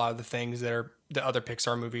devoid of a lot of the things that the other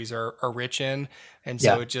Pixar movies are rich in. And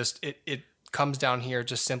so it comes down here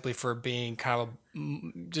just simply for being kind of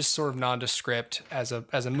just sort of nondescript as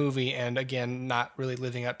a movie. And again, not really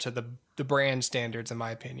living up to the brand standards, in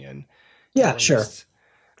my opinion. Yeah, sure.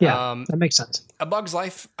 Yeah, that makes sense. A Bug's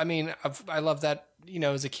Life. I mean, I love that,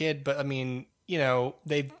 as a kid, but I mean,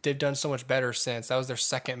 they've done so much better since. That was their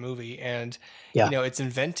second movie, and it's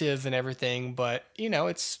inventive and everything, but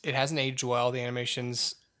it hasn't aged well. The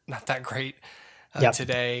animation's not that great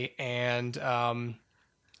today, and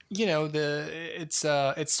it's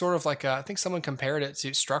sort of like I think someone compared it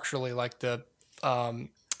to structurally like the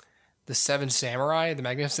Seven Samurai, the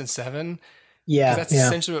Magnificent Seven. Yeah, that's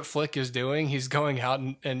essentially what Flick is doing. He's going out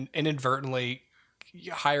and inadvertently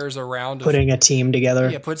hires a round putting a team together.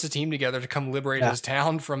 Yeah, puts a team together to come liberate his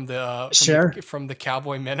town from the from the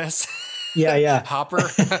cowboy menace. Yeah. Hopper.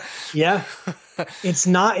 Yeah. It's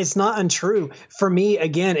not untrue. For me,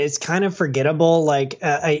 again, it's kind of forgettable. Like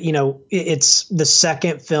it's the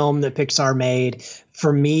second film that Pixar made.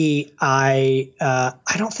 For me, I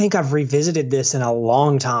don't think I've revisited this in a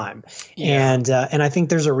long time. Yeah. And I think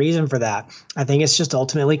there's a reason for that. I think it's just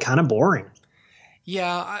ultimately kind of boring.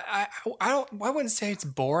 Yeah, I wouldn't say it's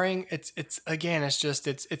boring.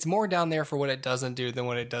 It's more down there for what it doesn't do than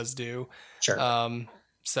what it does do. Sure.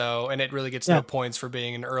 So, and it really gets no points for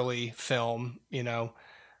being an early film,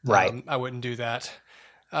 Right. I wouldn't do that.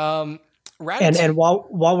 And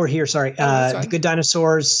while we're here, The Good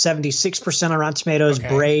Dinosaurs, 76% on Rotten Tomatoes. Okay.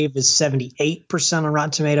 Brave is 78% on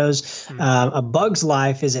Rotten Tomatoes. A Bug's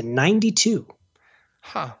Life is at 92.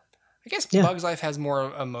 Huh. I guess Bug's Life has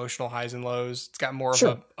more emotional highs and lows. It's got more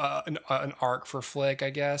of an arc for Flick,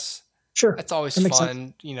 I guess. Sure. That's always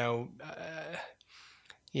fun,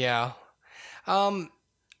 yeah.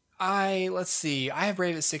 Let's see. I have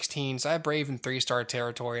Brave at 16, so I have Brave in 3-star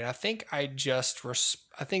territory, and I think I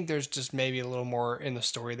think there's just maybe a little more in the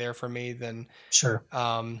story there for me than sure.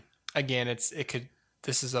 Again,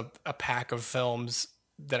 this is a pack of films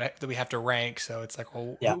that we have to rank, so it's like,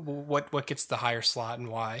 well, what gets the higher slot and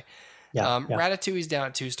why? Yeah. Ratatouille's down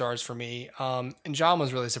at 2 stars for me. And John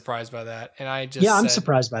was really surprised by that. And I just I'm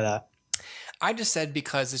surprised by that. I just said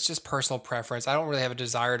because it's just personal preference. I don't really have a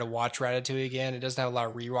desire to watch Ratatouille again. It doesn't have a lot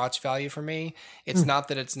of rewatch value for me. It's not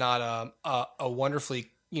that it's not a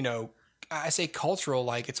wonderfully, I say cultural,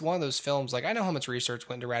 like it's one of those films, like I know how much research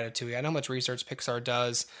went into Ratatouille. I know how much research Pixar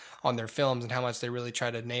does on their films and how much they really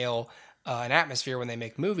try to nail an atmosphere when they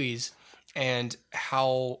make movies and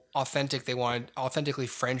how authentically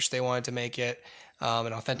French they wanted to make it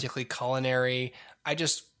and authentically culinary. I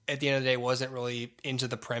just, at the end of the day, wasn't really into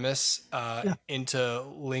the premise, into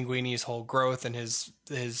Linguini's whole growth and his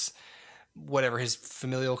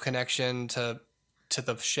familial connection to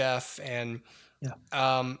the chef. And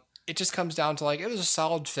it just comes down to like, it was a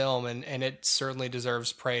solid film and it certainly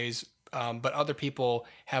deserves praise. But other people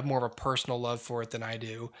have more of a personal love for it than I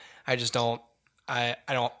do. I just don't, I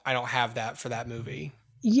don't have that for that movie.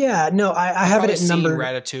 Yeah, no, I have it at number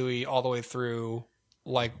Ratatouille all the way through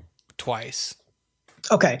like twice.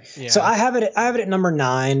 Okay. Yeah. So I have it at number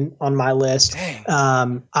 9 on my list. Dang.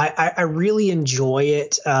 I really enjoy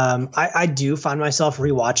it. I do find myself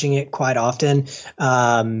rewatching it quite often.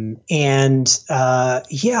 I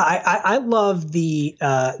love the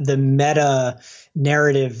meta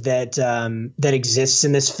narrative that exists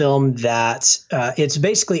in this film, that it's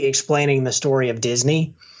basically explaining the story of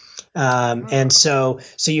Disney. And so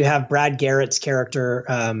you have Brad Garrett's character,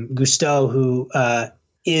 Gusteau, who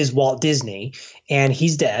is Walt Disney, and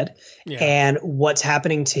he's dead. Yeah. And what's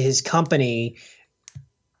happening to his company,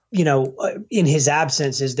 in his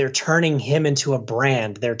absence, is they're turning him into a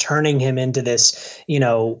brand. They're turning him into this,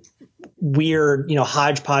 weird,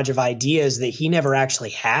 hodgepodge of ideas that he never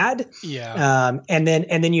actually had. Yeah. And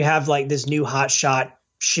then you have like this new hotshot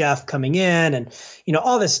chef coming in and,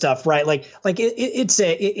 all this stuff, right? Like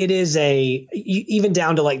it is even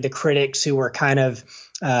down to like the critics who were kind of,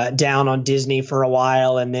 down on Disney for a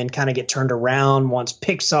while and then kind of get turned around once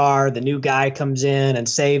Pixar, the new guy, comes in and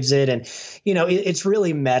saves it. And, it's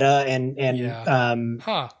really meta and that's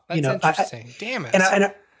interesting. Damn it.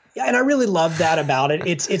 And I really love that about it.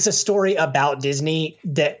 It's a story about Disney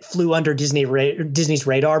that flew under Disney's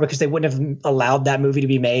radar because they wouldn't have allowed that movie to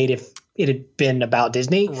be made if it had been about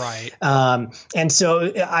Disney. Right. And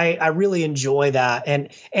so I really enjoy that.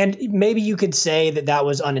 And maybe you could say that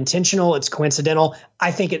was unintentional. It's coincidental.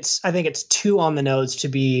 I think it's too on the nose to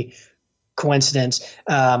be coincidence.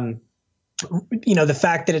 The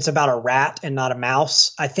fact that it's about a rat and not a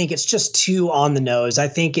mouse, I think it's just too on the nose. I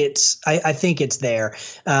think it's there.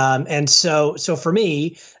 And so for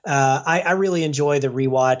me, I really enjoy the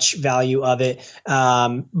rewatch value of it.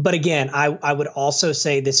 But again, I would also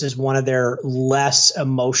say this is one of their less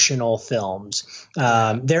emotional films.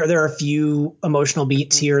 There are a few emotional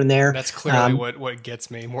beats here and there. That's clearly what gets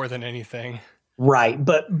me more than anything. Right.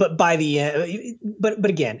 But by the end, but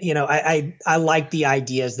again, I like the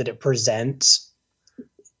ideas that it presents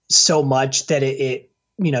so much that it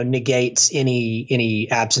negates any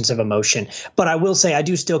absence of emotion. But I will say I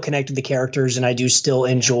do still connect with the characters and I do still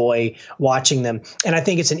enjoy watching them. And I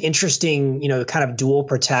think it's an interesting, kind of dual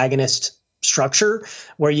protagonist structure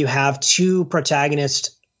where you have two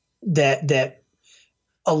protagonists that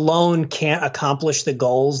alone can't accomplish the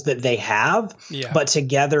goals that they have, but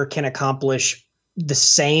together can accomplish the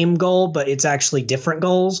same goal, but it's actually different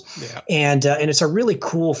goals. Yeah. And it's a really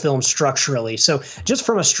cool film structurally. So just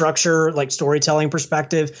from a structure, like storytelling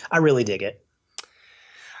perspective, I really dig it.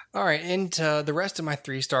 All right. Into the rest of my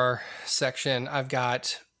 3-star section, I've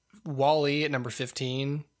got WALL-E at number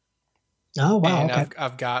 15. Oh, wow. And okay.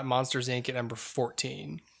 I've got Monsters, Inc. at number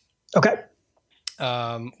 14. Okay.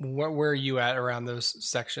 Where are you at around those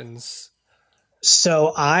sections?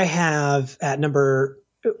 So I have at number...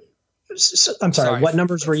 I'm sorry. What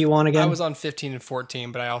numbers were you on again? I was on 15 and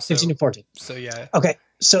 14, but I also 15 and 14. So yeah. Okay.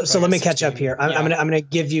 So let me 16. catch up here. I'm gonna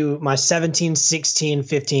give you my 17, 16,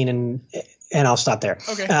 15, and I'll stop there.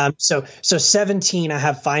 Okay. So 17, I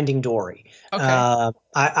have Finding Dory. Okay.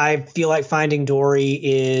 I feel like Finding Dory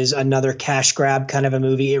is another cash grab kind of a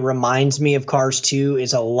movie. It reminds me of Cars 2.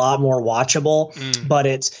 It's a lot more watchable, but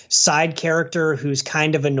it's side character who's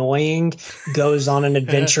kind of annoying goes on an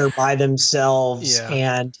adventure by themselves,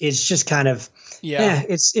 and it's just kind of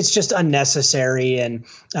it's just unnecessary, and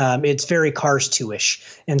it's very Cars 2-ish.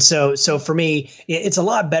 And so for me, it's a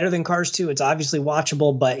lot better than Cars 2. It's obviously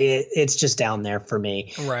watchable, but it's just down there for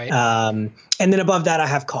me. Right. And then above that, I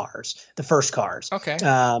have Cars, the first Cars. Okay.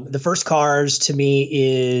 The first Cars to me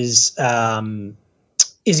is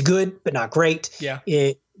good, but not great. Yeah.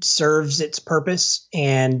 It serves its purpose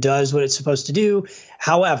and does what it's supposed to do.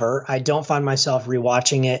 However, I don't find myself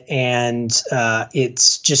rewatching it, and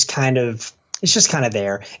it's just kind of it's just kind of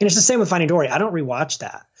there. And it's the same with Finding Dory. I don't rewatch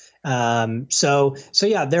that. So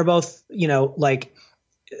yeah, they're both, like,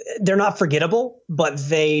 they're not forgettable, but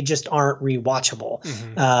they just aren't rewatchable.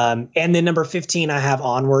 And then number 15, I have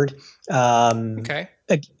Onward. Okay.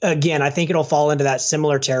 Again, I think it'll fall into that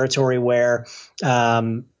similar territory where,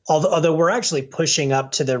 although we're actually pushing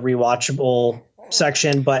up to the rewatchable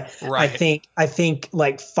section, but right. I think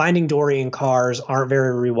like Finding Dory and Cars aren't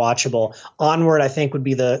very rewatchable. Onward, I think, would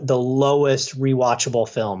be the lowest rewatchable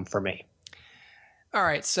film for me. All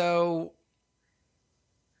right, so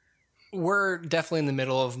we're definitely in the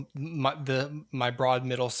middle of my broad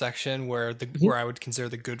middle section where where I would consider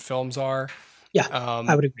the good films are. Yeah,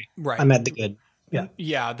 I would agree. Right, I'm at the good.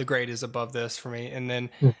 Yeah, the grade is above this for me, and then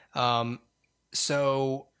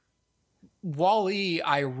so Wall-E,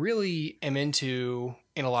 I really am into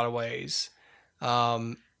in a lot of ways,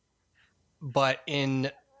 but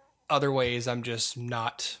in other ways, I'm just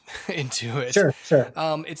not into it. Sure.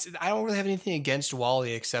 I don't really have anything against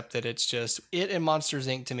Wall-E except that it's just it and Monsters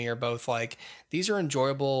Inc. to me are both like these are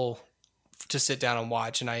enjoyable to sit down and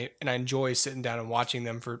watch, and I enjoy sitting down and watching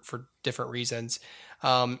them for different reasons.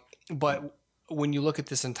 But when you look at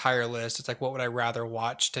this entire list, it's like, what would I rather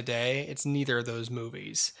watch today? It's neither of those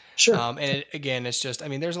movies. Sure. And it's just, I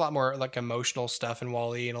mean, there's a lot more like emotional stuff in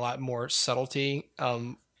Wall-E and a lot more subtlety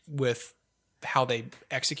with how they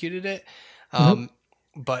executed it.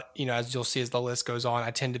 But, as you'll see as the list goes on,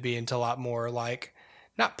 I tend to be into a lot more like,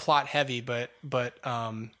 not plot heavy, but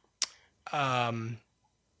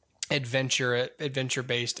adventure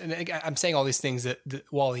based. And I'm saying all these things that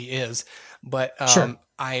Wall-E is, but sure.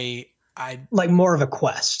 I like more of a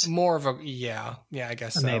quest. More of a I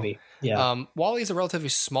guess so. Maybe. Yeah. Wall-E is a relatively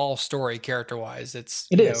small story character wise. It's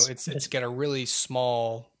got a really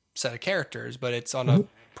small set of characters, but it's on a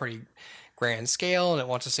pretty grand scale, and it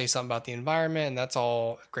wants to say something about the environment, and that's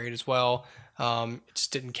all great as well. It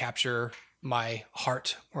just didn't capture my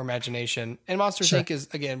heart or imagination. And Monsters Inc. is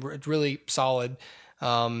again really solid.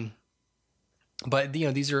 But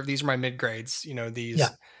these are my mid grades. These. Yeah.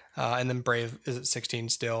 And then Brave is at 16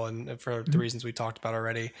 still, and for the reasons we talked about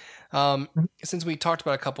already. Since we talked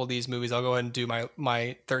about a couple of these movies, I'll go ahead and do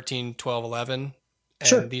my 13, 12, 11.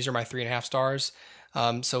 And these are my 3.5 stars.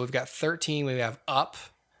 So we've got 13, we have Up.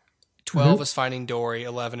 12 is Finding Dory.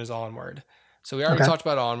 11 is Onward. So we already talked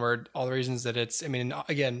about Onward, all the reasons that it's,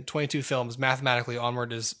 again, 22 films. Mathematically,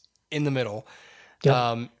 Onward is in the middle.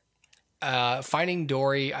 Yep. Finding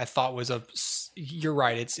Dory, I thought was you're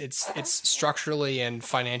right. It's structurally and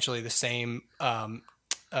financially the same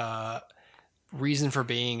reason for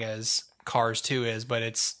being as Cars 2 is, but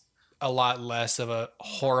it's a lot less of a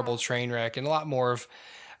horrible train wreck and a lot more of,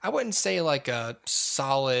 I wouldn't say like a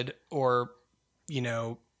solid or,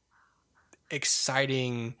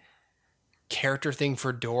 exciting character thing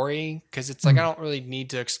for Dory, because it's like I don't really need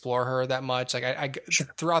to explore her that much. Like I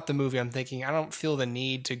throughout the movie, I'm thinking I don't feel the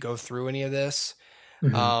need to go through any of this.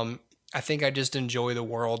 I think I just enjoy the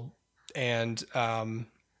world, and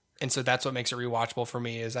so that's what makes it rewatchable for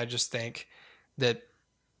me. Is I just think that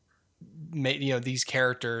these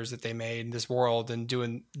characters that they made in this world and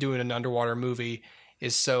doing an underwater movie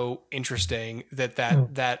is so interesting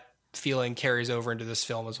that feeling carries over into this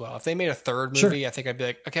film as well. If they made a third movie, I think I'd be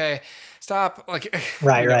like, okay, stop. Like,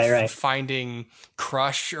 right. Finding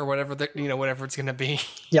Crush or whatever whatever it's going to be.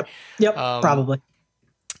 Yep. Probably.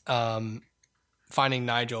 Finding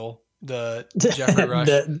Nigel, the Jeffrey Rush.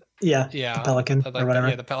 The Pelican or whatever.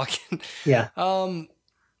 Yeah, the Pelican. Yeah.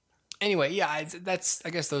 Anyway, I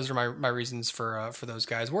guess those are my reasons for those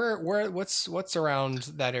guys. What's around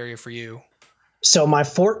that area for you? So my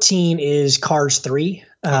 14 is Cars 3.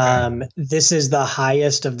 Okay. This is the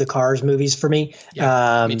highest of the Cars movies for me.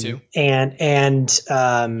 Yeah, me too. And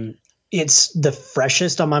it's the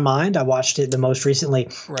freshest on my mind. I watched it the most recently.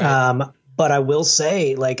 Right. But I will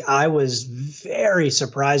say, like, I was very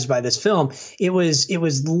surprised by this film.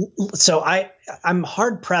 I'm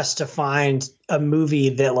hard pressed to find a movie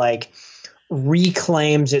that like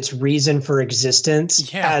reclaims its reason for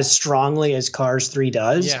existence as strongly as Cars 3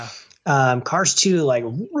 does. Yeah. Cars 2 like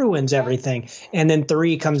ruins everything, and then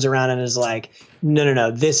 3 comes around and is like, no,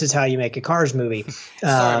 this is how you make a Cars movie.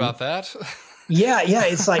 Sorry about that. yeah,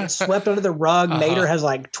 it's like swept under the rug. Mater has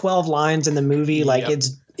like 12 lines in the movie. Like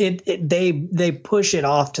they push it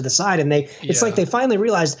off to the side, and it's like they finally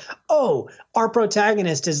realized, oh, our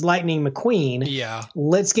protagonist is Lightning McQueen. Yeah,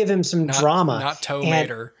 let's give him some drama. Not Toe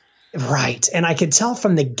Mater. Right, and I could tell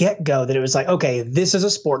from the get-go that it was like, okay, this is a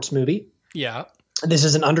sports movie. Yeah. This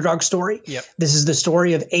is an underdog story. Yep. This is the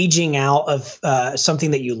story of aging out of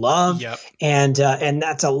something that you love. Yep. And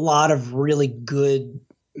that's a lot of really good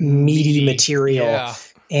meaty material. Yeah.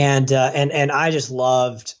 and I just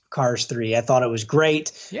loved Cars 3. I thought it was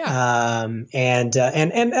great. Yeah. And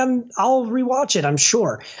I'll rewatch it, I'm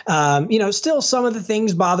sure. Still some of the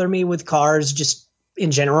things bother me with Cars just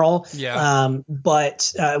in general. Yeah.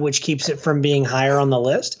 But which keeps it from being higher on the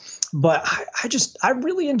list. But I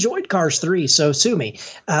really enjoyed Cars 3. So sue me.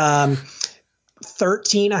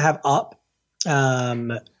 13, I have Up.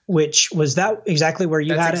 Which was that exactly where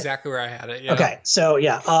you had it? That's exactly where I had it. Yeah. Okay. So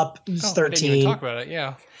yeah, Up is 13. I didn't even talk about it.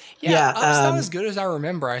 Yeah. Yeah. Up's not as good as I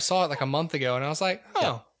remember. I saw it like a month ago and I was like,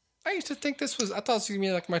 I used to think I thought this was going to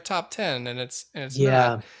be like my top 10 and it's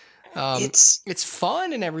not. It's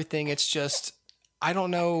fun and everything. It's just, I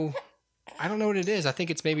don't know what it is. I think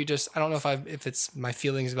it's maybe just, I don't know if it's my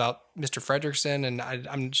feelings about Mr. Fredrickson and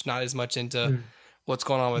I'm just not as much into what's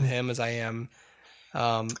going on with him as I am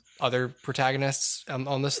other protagonists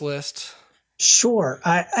on this list. Sure.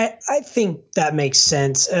 I think that makes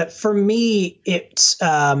sense. For me, it's,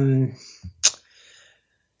 I'm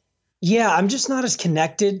just not as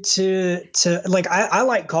connected to like, I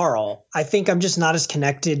like Carl. I think I'm just not as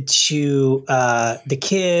connected to the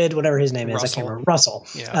kid, whatever his name is. I can't remember. Russell.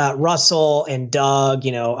 Yeah. Russell and Doug,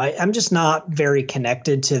 I'm just not very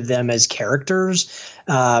connected to them as characters.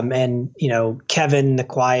 And Kevin, the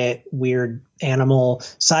quiet, weird animal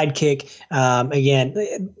sidekick.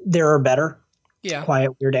 Again, there are better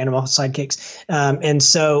quiet, weird animal sidekicks.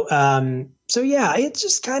 So yeah, it's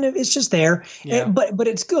just it's just there, but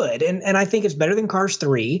it's good. And I think it's better than Cars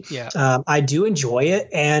 3. Yeah. I do enjoy it.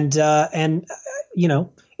 And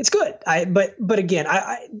it's good. But again,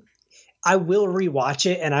 I will rewatch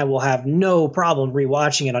it and I will have no problem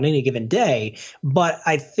rewatching it on any given day. But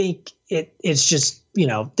I think it's just,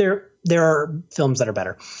 there are films that are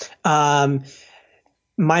better.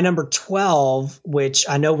 My number 12, which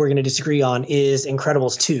I know we're going to disagree on, is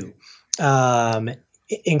Incredibles 2.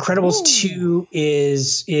 Incredibles 2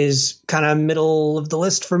 is kind of middle of the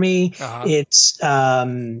list for me. Uh-huh. It's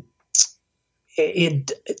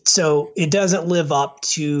it doesn't live up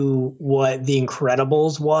to what The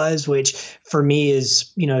Incredibles was, which for me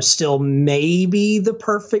is still maybe the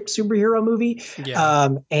perfect superhero movie. Yeah.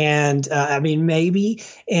 Maybe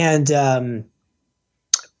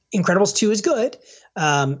Incredibles 2 is good.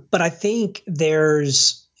 But I think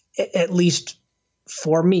there's, at least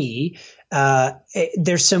for me,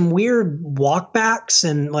 there's some weird walkbacks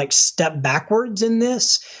and like step backwards in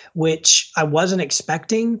this, which I wasn't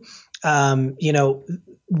expecting. One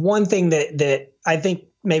thing that I think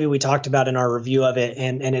maybe we talked about in our review of it,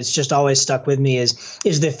 and it's just always stuck with me is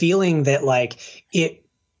the feeling that like it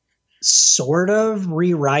sort of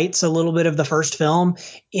rewrites a little bit of the first film,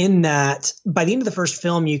 in that by the end of the first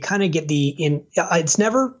film, you kind of get it's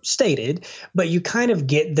never stated, but you kind of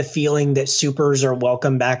get the feeling that supers are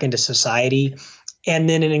welcome back into society. And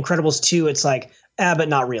then in Incredibles 2, it's like, but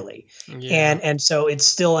not really. Yeah. And so it's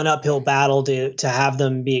still an uphill battle to have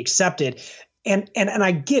them be accepted. And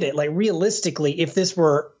I get it. Like realistically, if this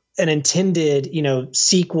were an intended,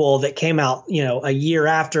 sequel that came out, a year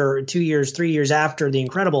after, 2 years, 3 years after The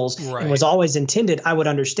Incredibles, right, and was always intended, I would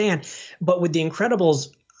understand. But with The Incredibles,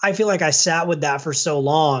 I feel like I sat with that for so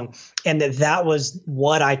long, and that was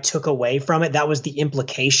what I took away from it. That was the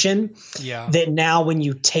implication. Yeah. That now when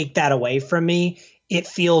you take that away from me, it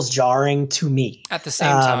feels jarring to me. At the same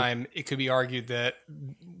time, it could be argued that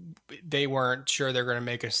they weren't sure they're going to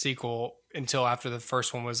make a sequel until after the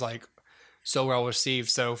first one was like so well received.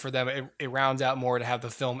 So for them, it rounds out more to have the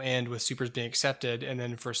film end with supers being accepted, and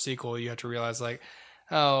then for a sequel, you have to realize like,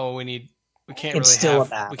 oh, we can't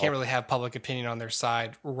really have public opinion on their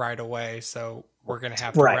side right away. So we're going to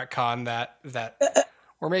have to retcon that,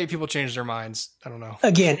 or maybe people change their minds. I don't know.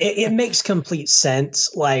 Again, it makes complete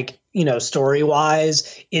sense. Like, story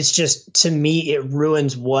wise, it's just, to me, it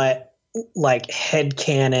ruins what like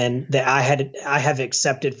headcanon that I have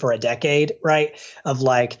accepted for a decade, right? Of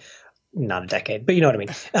like, not a decade, but you know what I mean?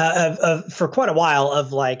 Of for quite a while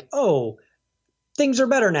of like, oh, things are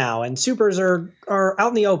better now and supers are out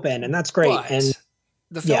in the open and that's great. But and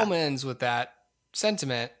the film ends with that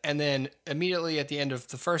sentiment, and then immediately at the end of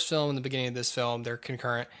the first film and the beginning of this film, they're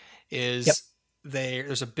concurrent, is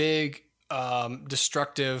there's a big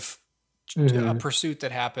destructive pursuit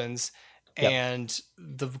that happens, and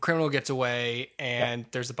the criminal gets away and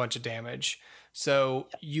there's a bunch of damage. So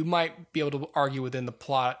you might be able to argue within the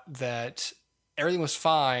plot that everything was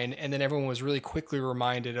fine, and then everyone was really quickly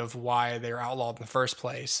reminded of why they were outlawed in the first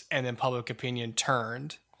place, and then public opinion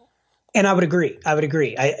turned. And I would agree.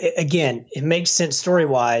 Again, it makes sense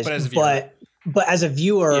story-wise, but But as a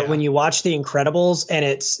viewer, Yeah. when you watch The Incredibles and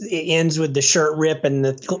it ends with the shirt rip and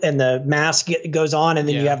the mask goes on, and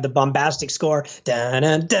then you Yeah. have the bombastic score,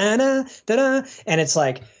 da-na, da-na, da-na, and it's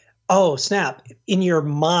like, oh snap! In your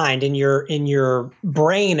mind, in your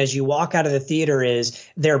brain, as you walk out of the theater, is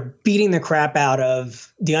they're beating the crap out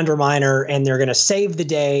of the Underminer, and they're going to save the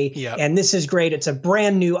day. Yep. And this is great. It's a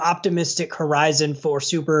brand new optimistic horizon for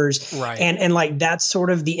supers, Right. And like that's sort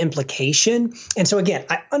of the implication. And so again,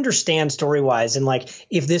 I understand story wise, and like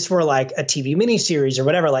if this were like a TV miniseries or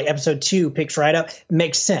whatever, like episode 2 picks right up,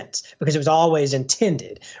 makes sense because it was always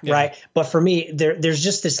intended, Yeah. right? But for me, there's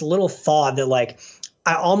just this little thought that like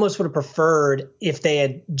I almost would have preferred if they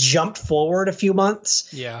had jumped forward a few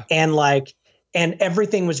months, Yeah. and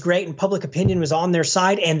everything was great and public opinion was on their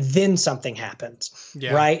side, and then something happens,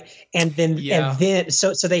 Yeah. right? And then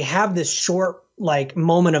so they have this short like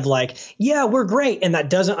moment of like, yeah, we're great, and that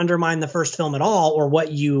doesn't undermine the first film at all or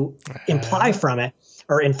what you imply from it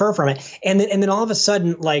or infer from it, and then all of a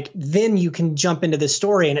sudden, like then you can jump into this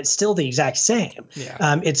story and it's still the exact same.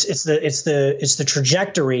 Yeah. It's the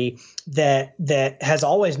trajectory that has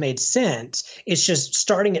always made sense. It's just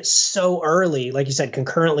starting it so early, like you said,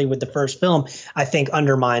 concurrently with the first film, I think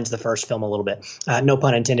undermines the first film a little bit. No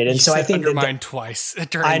pun intended. And so I think undermined twice.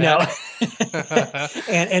 I know, that.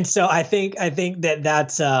 and so I think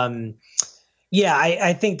that's I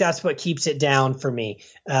think that's what keeps it down for me.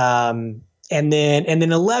 And then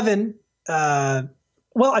 11. Well,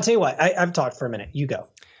 I'll tell you what. I've talked for a minute. You go.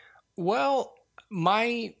 Well,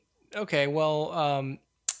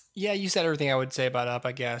 yeah, you said everything I would say about Up,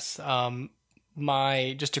 I guess.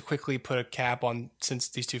 Just to quickly put a cap on, since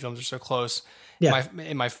these two films are so close, Yeah.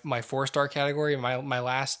 in my 4-star category, my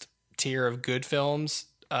last tier of good films,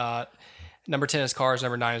 number 10 is Cars,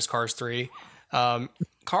 number 9 is Cars 3.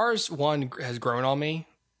 Cars 1 has grown on me.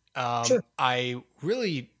 Sure. I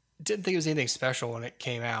really didn't think it was anything special when it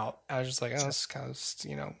came out. I was just like, oh, it's kind of, it's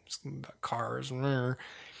about cars.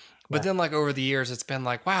 But then, like, over the years, it's been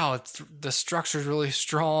like, wow, the structure's really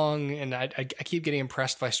strong, and I keep getting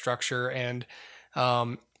impressed by structure, and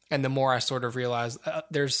the more I sort of realize,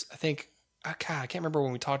 there's, I think, I can't remember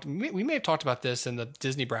when we talked. We may have talked about this in the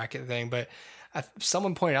Disney bracket thing, but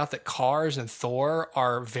someone pointed out that Cars and Thor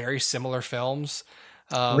are very similar films.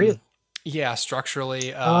 Really? Yeah, structurally.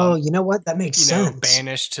 You know what? That makes sense.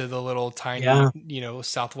 Banished to the little tiny,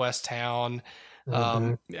 Southwest town,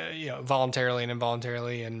 voluntarily and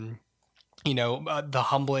involuntarily, and the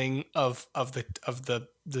humbling of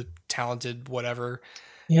the talented whatever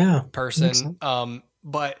person.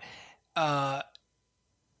 But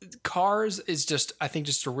Cars is just, I think,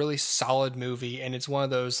 just a really solid movie, and it's one of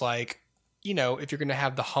those, like, if you're going to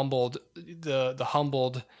have the humbled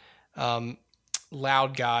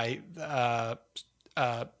loud guy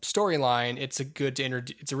storyline,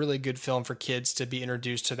 it's a really good film for kids to be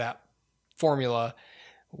introduced to that formula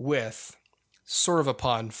with, sort of a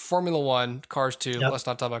pun, Formula 1, Cars 2. Yep. Let's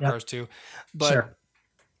not talk about Cars 2, but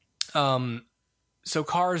sure. So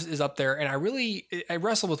Cars is up there, and I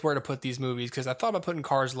wrestled with where to put these movies, because I thought about putting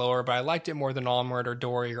Cars lower, but I liked it more than Onward or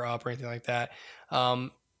Dory or Up or anything like that.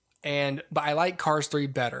 But I like Cars 3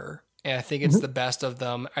 better, and I think it's the best of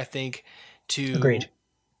them. I think for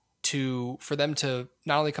them to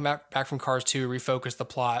not only come back from Cars 2, refocus the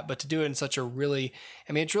plot, but to do it in such a really,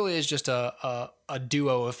 it really is just a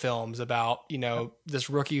duo of films about,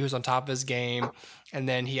 this rookie who's on top of his game, and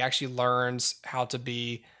then he actually learns how to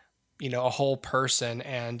be, a whole person,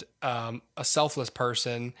 and a selfless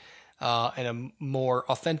person, and a more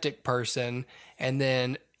authentic person. And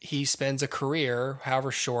then he spends a career,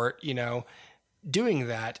 however short, doing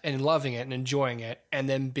that and loving it and enjoying it, and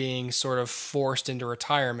then being sort of forced into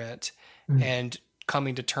retirement and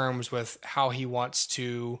coming to terms with how he wants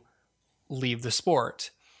to leave the sport.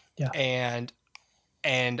 Yeah.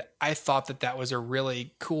 And I thought that was a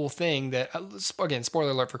really cool thing that, again, spoiler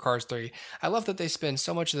alert for Cars 3. I love that they spend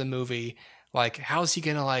so much of the movie, like, how's he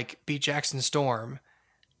going to, like, beat Jackson Storm?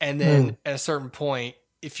 And then at a certain point,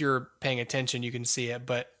 if you're paying attention, you can see it.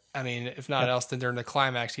 But if not else, then during the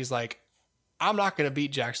climax, he's like, I'm not going to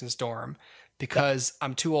beat Jackson Storm because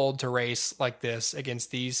I'm too old to race like this against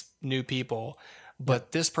these new people.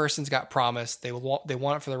 But this person's got promise. They want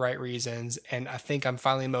it for the right reasons. And I think I'm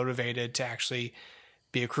finally motivated to actually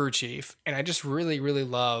be a crew chief. And I just really, really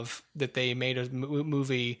love that they made a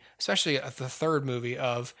movie, especially the third movie,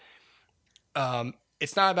 of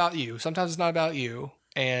it's not about you. Sometimes it's not about you.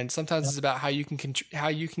 And sometimes it's about how you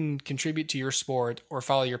can contribute to your sport or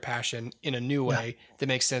follow your passion in a new way that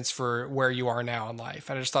makes sense for where you are now in life.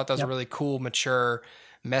 And I just thought that was a really cool, mature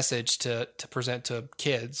message to present to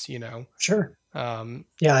kids, Sure. I'd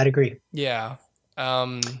agree. Yeah.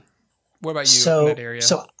 What about you in that area?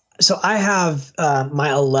 So I have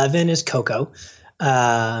my 11 is Coco.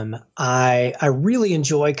 I really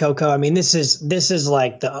enjoy Coco. I mean, this is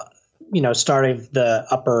like the start of the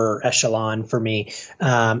upper echelon for me.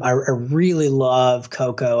 I really love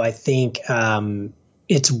Coco. I think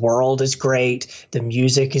its world is great. The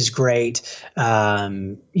music is great.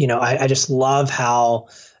 I just love how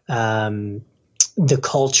the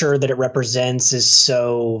culture that it represents is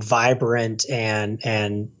so vibrant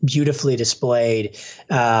and beautifully displayed.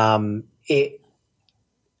 I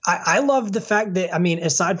love the fact that, I mean,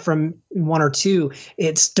 aside from one or two,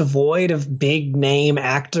 it's devoid of big name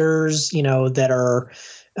actors, that are,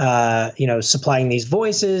 supplying these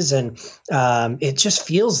voices, and it just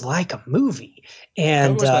feels like a movie.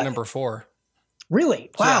 And Coco's my number 4.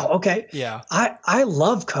 Really? Wow. Yeah. Okay. Yeah. I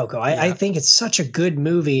love Coco. I think it's such a good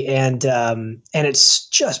movie, and it's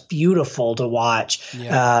just beautiful to watch.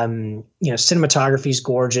 Yeah. Cinematography is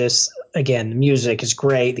gorgeous. Again, the music is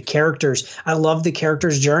great. The characters, I love the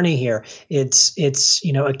character's journey here. It's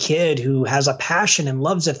a kid who has a passion and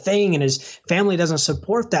loves a thing, and his family doesn't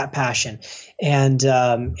support that passion. And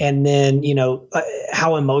then,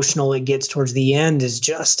 how emotional it gets towards the end is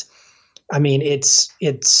just, I mean, it's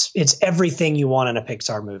everything you want in a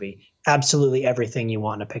Pixar movie. Absolutely everything you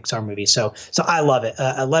want in a Pixar movie. So I love it.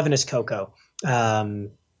 11 is Coco.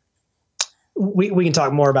 We can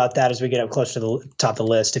talk more about that as we get up close to the top of the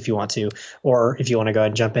list if you want to, or if you want to go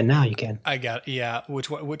ahead and jump in now, you can. I got yeah.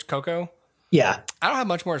 Which Coco? Yeah, I don't have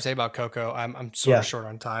much more to say about Coco. I'm sort of short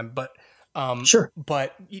on time, but sure.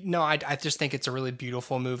 But I just think it's a really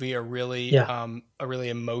beautiful movie, a really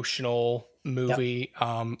emotional movie.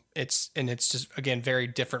 Yep. It's just, again, very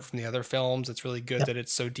different from the other films. It's really good that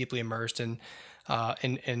it's so deeply immersed in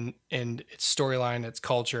its storyline, its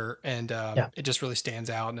culture, and it just really stands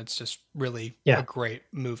out, and it's just really a great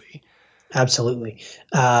movie. Absolutely.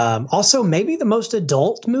 Also, maybe the most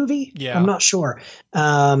adult movie. Yeah, I'm not sure.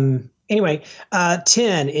 Anyway,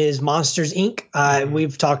 10 is Monsters, Inc.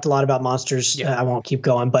 We've talked a lot about Monsters. Yeah. I won't keep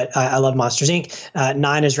going, but I love Monsters, Inc.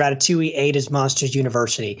 9 is Ratatouille. 8 is Monsters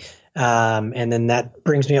University. And then that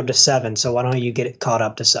brings me up to 7. So why don't you get it caught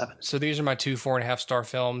up to 7? So these are my 2 4.5 star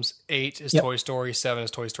films. 8 is Toy Story. 7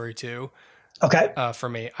 is Toy Story 2. Okay. For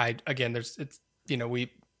me,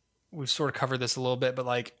 we've sort of covered this a little bit, but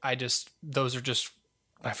those are just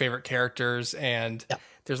my favorite characters, and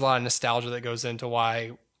there's a lot of nostalgia that goes into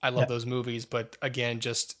why I love those movies. But again,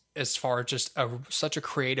 just as far as just such a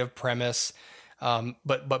creative premise,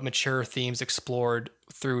 but mature themes explored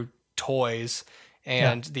through toys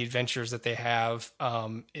and the adventures that they have,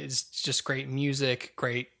 is just great music,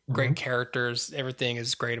 great characters. Everything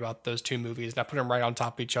is great about those 2 movies, and I put them right on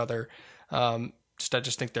top of each other. I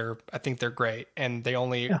just think they're great, and they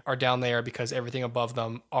only are down there because everything above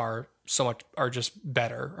them are just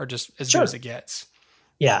better, or just as good as it gets.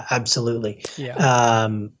 Yeah, absolutely. Yeah.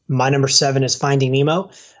 My number 7 is Finding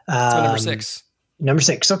Nemo. So number 6. Number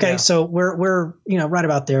 6. Okay, so we're right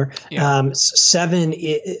about there. Yeah. 7.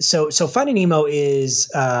 So Finding Nemo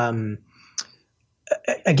is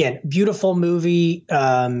again, beautiful movie,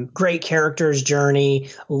 great characters journey.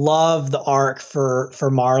 Love the arc for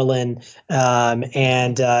Marlin,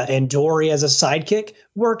 and Dory as a sidekick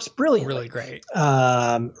works brilliantly. Really great.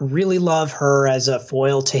 Really love her as a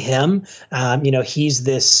foil to him. He's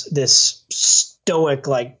this stoic,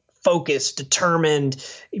 focused, determined,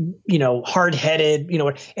 hard-headed,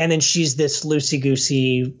 and then she's this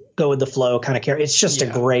loosey-goosey, go with the flow kind of character. It's just a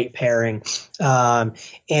great pairing. And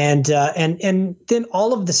then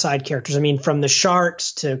all of the side characters, I mean, from the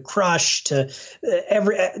sharks to Crush to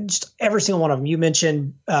every single one of them. You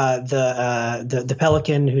mentioned the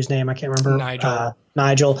pelican, whose name I can't remember.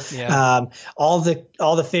 Nigel. Yeah. All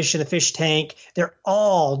the fish in the fish tank, they're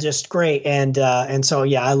all just great. And so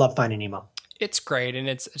I love Finding Nemo. It's great, and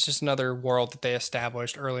it's just another world that they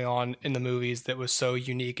established early on in the movies that was so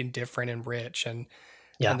unique and different and rich, and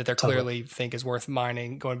that they clearly think is worth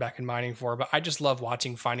going back and mining for. But I just love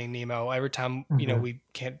watching Finding Nemo. Every time we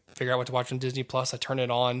can't figure out what to watch on Disney Plus, I turn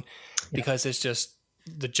it on because it's just,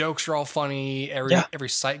 the jokes are all funny. Every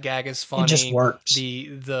sight gag is funny. It just works.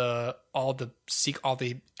 All the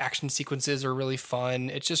action sequences are really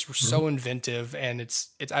fun. It's just so inventive, and it's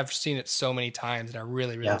I've seen it so many times, and I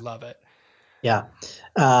really love it. Yeah.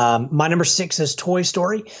 My number 6 is Toy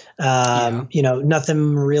Story.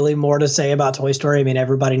 Nothing really more to say about Toy Story. I mean,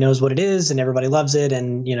 everybody knows what it is and everybody loves it.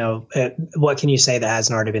 And, what can you say that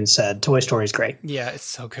hasn't already been said? Toy Story is great. Yeah, it's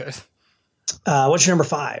so good. What's your number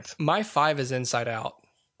 5? My 5 is Inside Out.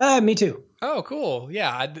 Me too. Oh, cool.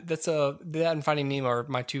 Yeah. That and Finding Nemo are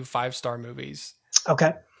my 2 5-star movies.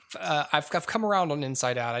 Okay. I've come around on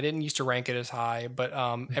Inside Out. I didn't used to rank it as high, but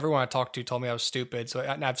everyone I talked to told me I was stupid. So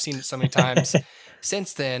I've seen it so many times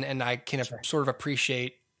since then, and I can sort of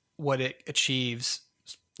appreciate what it achieves,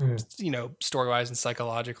 story wise and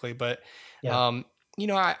psychologically. But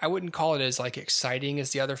I wouldn't call it as like exciting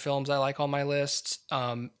as the other films I like on my list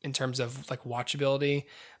in terms of like watchability.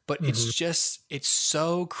 But it's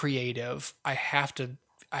so creative. I have to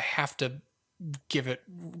give it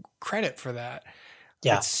credit for that.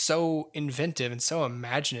 Yeah. It's so inventive and so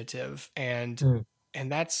imaginative, and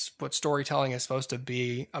that's what storytelling is supposed to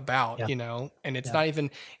be about, and it's not even,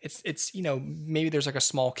 it's, maybe there's like a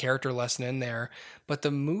small character lesson in there, but the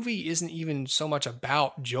movie isn't even so much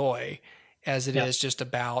about joy as it is just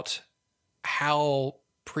about how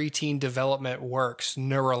preteen development works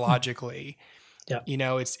neurologically.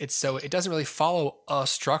 It's so, it doesn't really follow a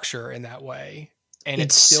structure in that way. And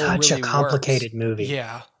it's still such really a complicated movie.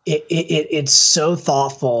 Yeah. It's so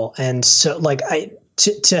thoughtful, and so like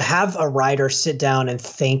to have a writer sit down and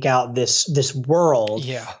think out this world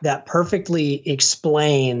that perfectly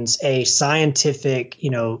explains a scientific,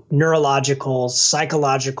 neurological,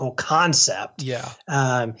 psychological concept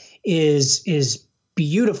is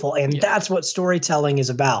beautiful. And that's what storytelling is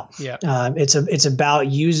about. It's about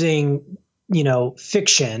using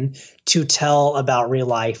fiction to tell about real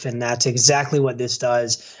life. And that's exactly what this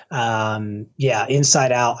does.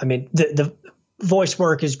 Inside Out. I mean, the voice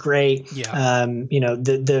work is great.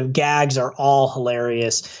 The gags are all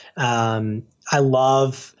hilarious. I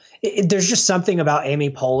love, there's just something about Amy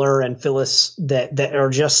Poehler and Phyllis that are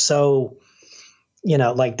just so,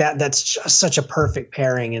 like that's just such a perfect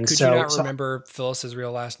pairing. And could you not remember Phyllis's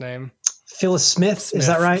real last name? Phyllis Smith, is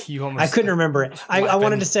that right? I couldn't remember it. I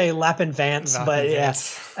wanted to say Lappin Vance, but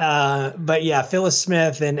Phyllis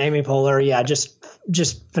Smith and Amy Poehler,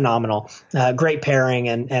 just phenomenal. Great pairing,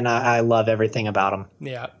 and I love everything about them.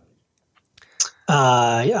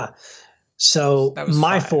 So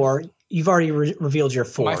my 4, you've already revealed your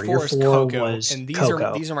 4. My 4 your is Coco, was and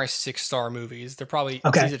Coco. These are my 6-star movies. They're probably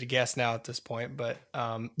it's easy to guess now at this point, but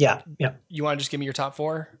you want to just give me your top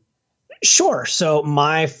 4? Sure. So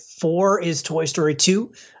my 4 is Toy Story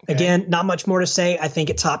 2. Again, not much more to say. I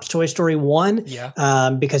think it tops Toy Story 1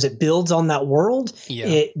 because it builds on that world.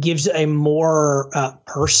 It gives a more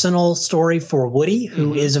personal story for Woody,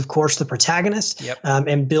 who is, of course, the protagonist,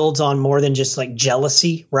 and builds on more than just like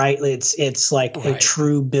jealousy, right? It's like a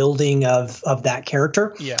true building of that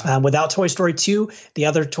character. Without Toy Story 2, the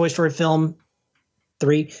other Toy Story film,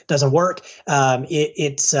 3, doesn't work.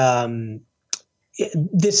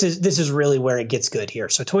 This is really where it gets good here.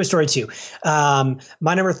 So Toy Story 2. My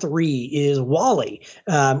number 3 is WALL-E.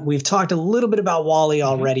 We've talked a little bit about WALL-E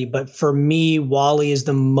already, but for me, WALL-E is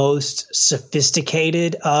the most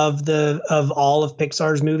sophisticated of all of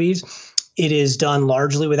Pixar's movies. It is done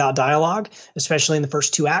largely without dialogue, especially in the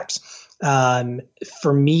first 2 acts.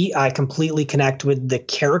 For me, I completely connect with the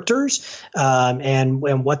characters and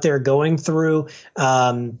what they're going through.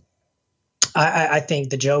 I think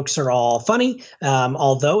the jokes are all funny,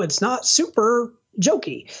 although it's not super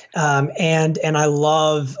jokey. And I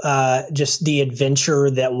love just the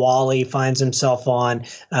adventure that WALL-E finds himself on.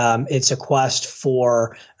 It's a quest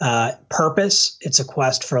for purpose. It's a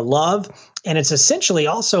quest for love. And it's essentially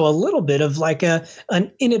also a little bit of like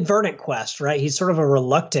an inadvertent quest, right? He's sort of a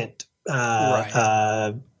reluctant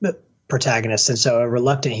protagonist, and so a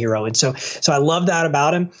reluctant hero, and so I love that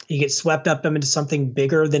about him. He gets swept up into something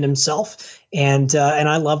bigger than himself, and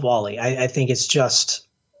I love WALL-E. I think it's just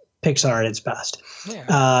Pixar at its best.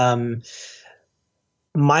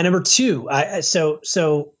 My number 2.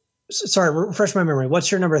 Sorry, refresh my memory.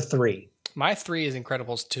 What's your number 3? My 3 is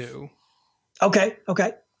Incredibles 2. Okay.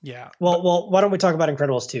 Yeah. Well, why don't we talk about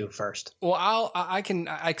Incredibles 2 first? Well, I kind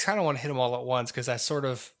of want to hit them all at once because I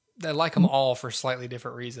like them all for slightly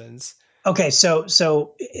different reasons. Okay, so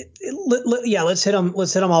let's hit them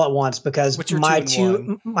all at once because my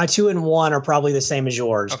 2 and 1 are probably the same as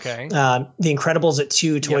yours. Okay. The Incredibles at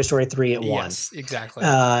 2, Toy Story 3 at 1. Yes, exactly.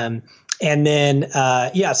 And then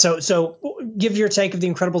so give your take of the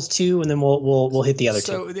Incredibles 2, and then we'll hit the other 2.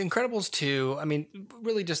 So the Incredibles 2, I mean,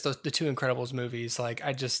 really just the 2 Incredibles movies. Like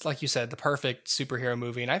like you said, the perfect superhero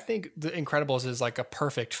movie, and I think the Incredibles is like a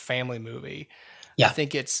perfect family movie. I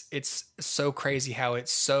think it's so crazy how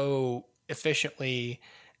it's so efficiently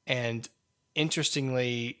and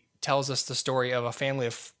interestingly tells us the story of a family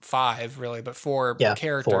of 5, really, but 4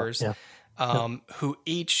 characters who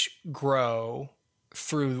each grow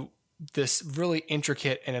through this really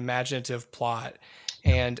intricate and imaginative plot.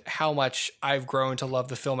 And how much I've grown to love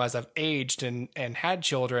the film as I've aged and had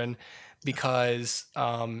children because,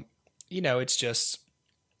 it's just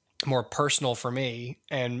more personal for me,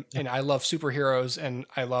 and I love superheroes, and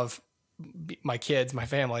I love my kids, my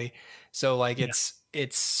family. So like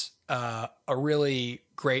it's a really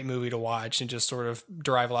great movie to watch and just sort of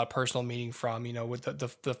derive a lot of personal meaning from, with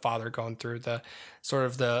the father going through the sort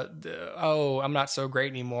of the, oh, I'm not so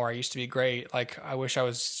great anymore. I used to be great. Like, I wish I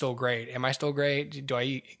was still great. Am I still great?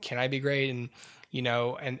 Can I be great? And,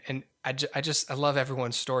 and I love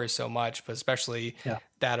everyone's story so much, but especially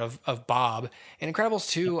that of Bob. And Incredibles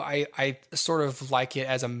 2, I sort of like it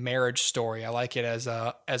as a marriage story. I like it as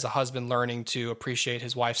a husband learning to appreciate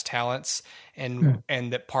his wife's talents, and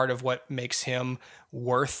that part of what makes him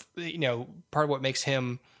part of what makes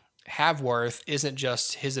him have worth isn't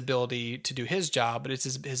just his ability to do his job, but it's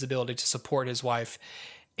his ability to support his wife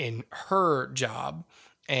in her job.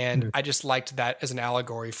 And I just liked that as an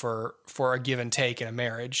allegory for a give and take in a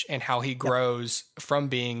marriage, and how he grows from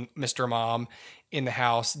being Mr. Mom in the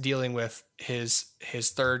house, dealing with his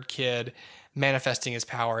third kid, manifesting his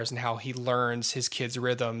powers, and how he learns his kid's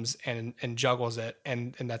rhythms and juggles it.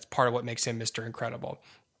 And that's part of what makes him Mr. Incredible.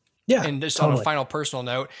 Yeah. And just totally. on a final personal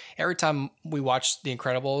note, every time we watch The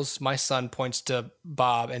Incredibles, my son points to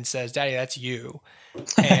Bob and says, "Daddy, that's you."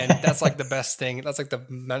 And that's like the best thing. That's like the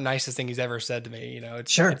nicest thing he's ever said to me.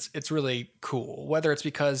 It's really cool. Whether it's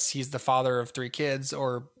because he's the father of 3 kids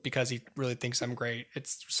or because he really thinks I'm great.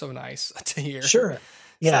 It's so nice to hear. Sure.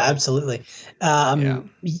 Yeah, absolutely. I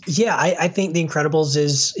think The Incredibles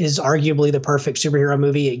is arguably the perfect superhero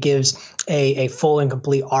movie. It gives a full and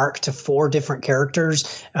complete arc to 4 different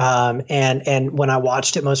characters. And when I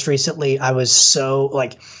watched it most recently, I was so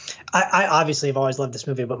like, I obviously have always loved this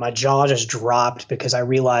movie, but my jaw just dropped because I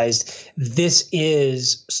realized this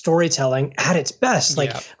is storytelling at its best.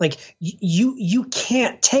 Like you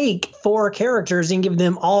can't take 4 characters and give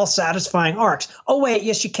them all satisfying arcs. Oh wait,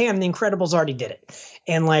 yes you can. The Incredibles already did it.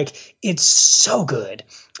 And like, it's so good.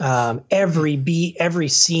 Every beat, every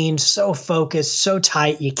scene, so focused, so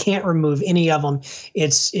tight. You can't remove any of them.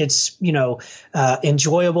 It's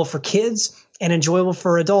enjoyable for kids and enjoyable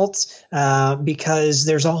for adults, because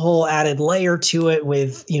there's a whole added layer to it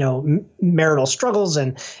with, marital struggles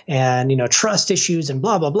and trust issues and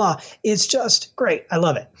blah, blah, blah. It's just great. I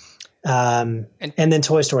love it. And then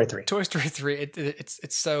Toy Story 3. Toy Story 3,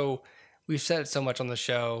 it's so... We've said it so much on the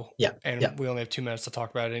show, we only have 2 minutes to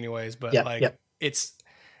talk about it anyways, but it's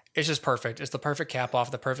just perfect. It's the perfect cap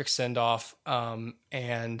off, the perfect send off. And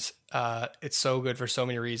it's so good for so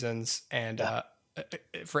many reasons. And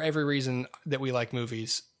for every reason that we like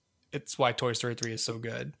movies, it's why Toy Story 3 is so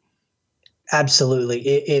good. Absolutely.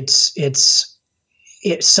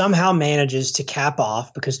 It somehow manages to cap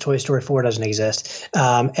off, because Toy Story 4 doesn't exist,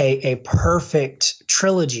 a perfect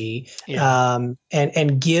trilogy,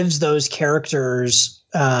 and gives those characters,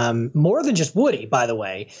 more than just Woody, by the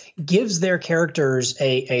way, gives their characters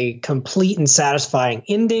a complete and satisfying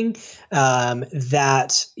ending,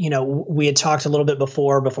 that, we had talked a little bit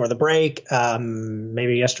before the break,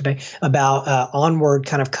 maybe yesterday, about Onward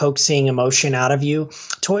kind of coaxing emotion out of you.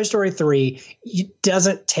 Toy Story 3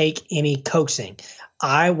 doesn't take any coaxing.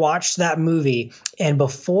 I watched that movie, and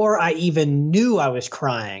before I even knew I was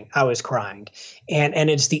crying. And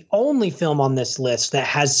it's the only film on this list that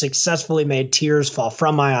has successfully made tears fall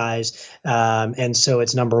from my eyes. And so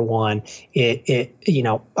it's number 1.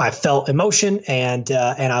 I felt emotion, and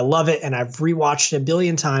I love it. And I've rewatched it a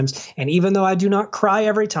billion times. And even though I do not cry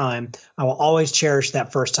every time, I will always cherish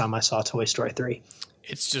that first time I saw Toy Story 3.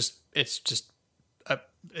 It's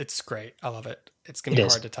great. I love it. It's going to be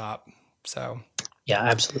hard to top. So. Yeah,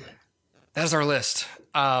 absolutely. That is our list.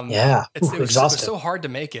 It was so hard to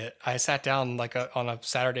make it. I sat down on a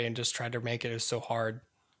Saturday and just tried to make it. It was so hard.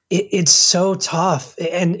 It's so tough.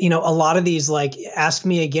 And, a lot of these, like, ask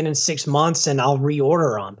me again in 6 months and I'll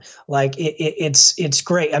reorder them. Like, it's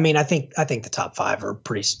great. I mean, I think the top 5 are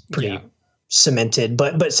pretty cemented,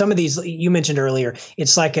 but some of these you mentioned earlier,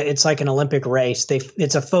 it's like an Olympic race.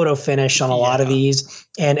 It's a photo finish on a lot of these,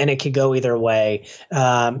 and it could go either way.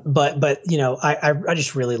 But I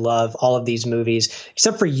just really love all of these movies,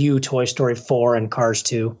 except for you, Toy Story 4 and Cars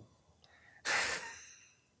 2.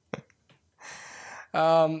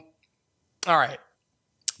 All right,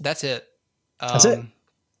 that's it. That's it.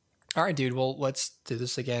 All right, dude. Well, let's do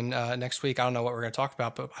this again next week. I don't know what we're going to talk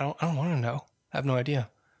about, but I don't want to know. I have no idea.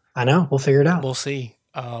 I know. We'll figure it out. We'll see.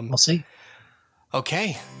 We'll see.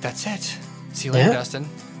 Okay, that's it. See you later, Dustin.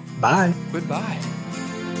 Bye. Goodbye.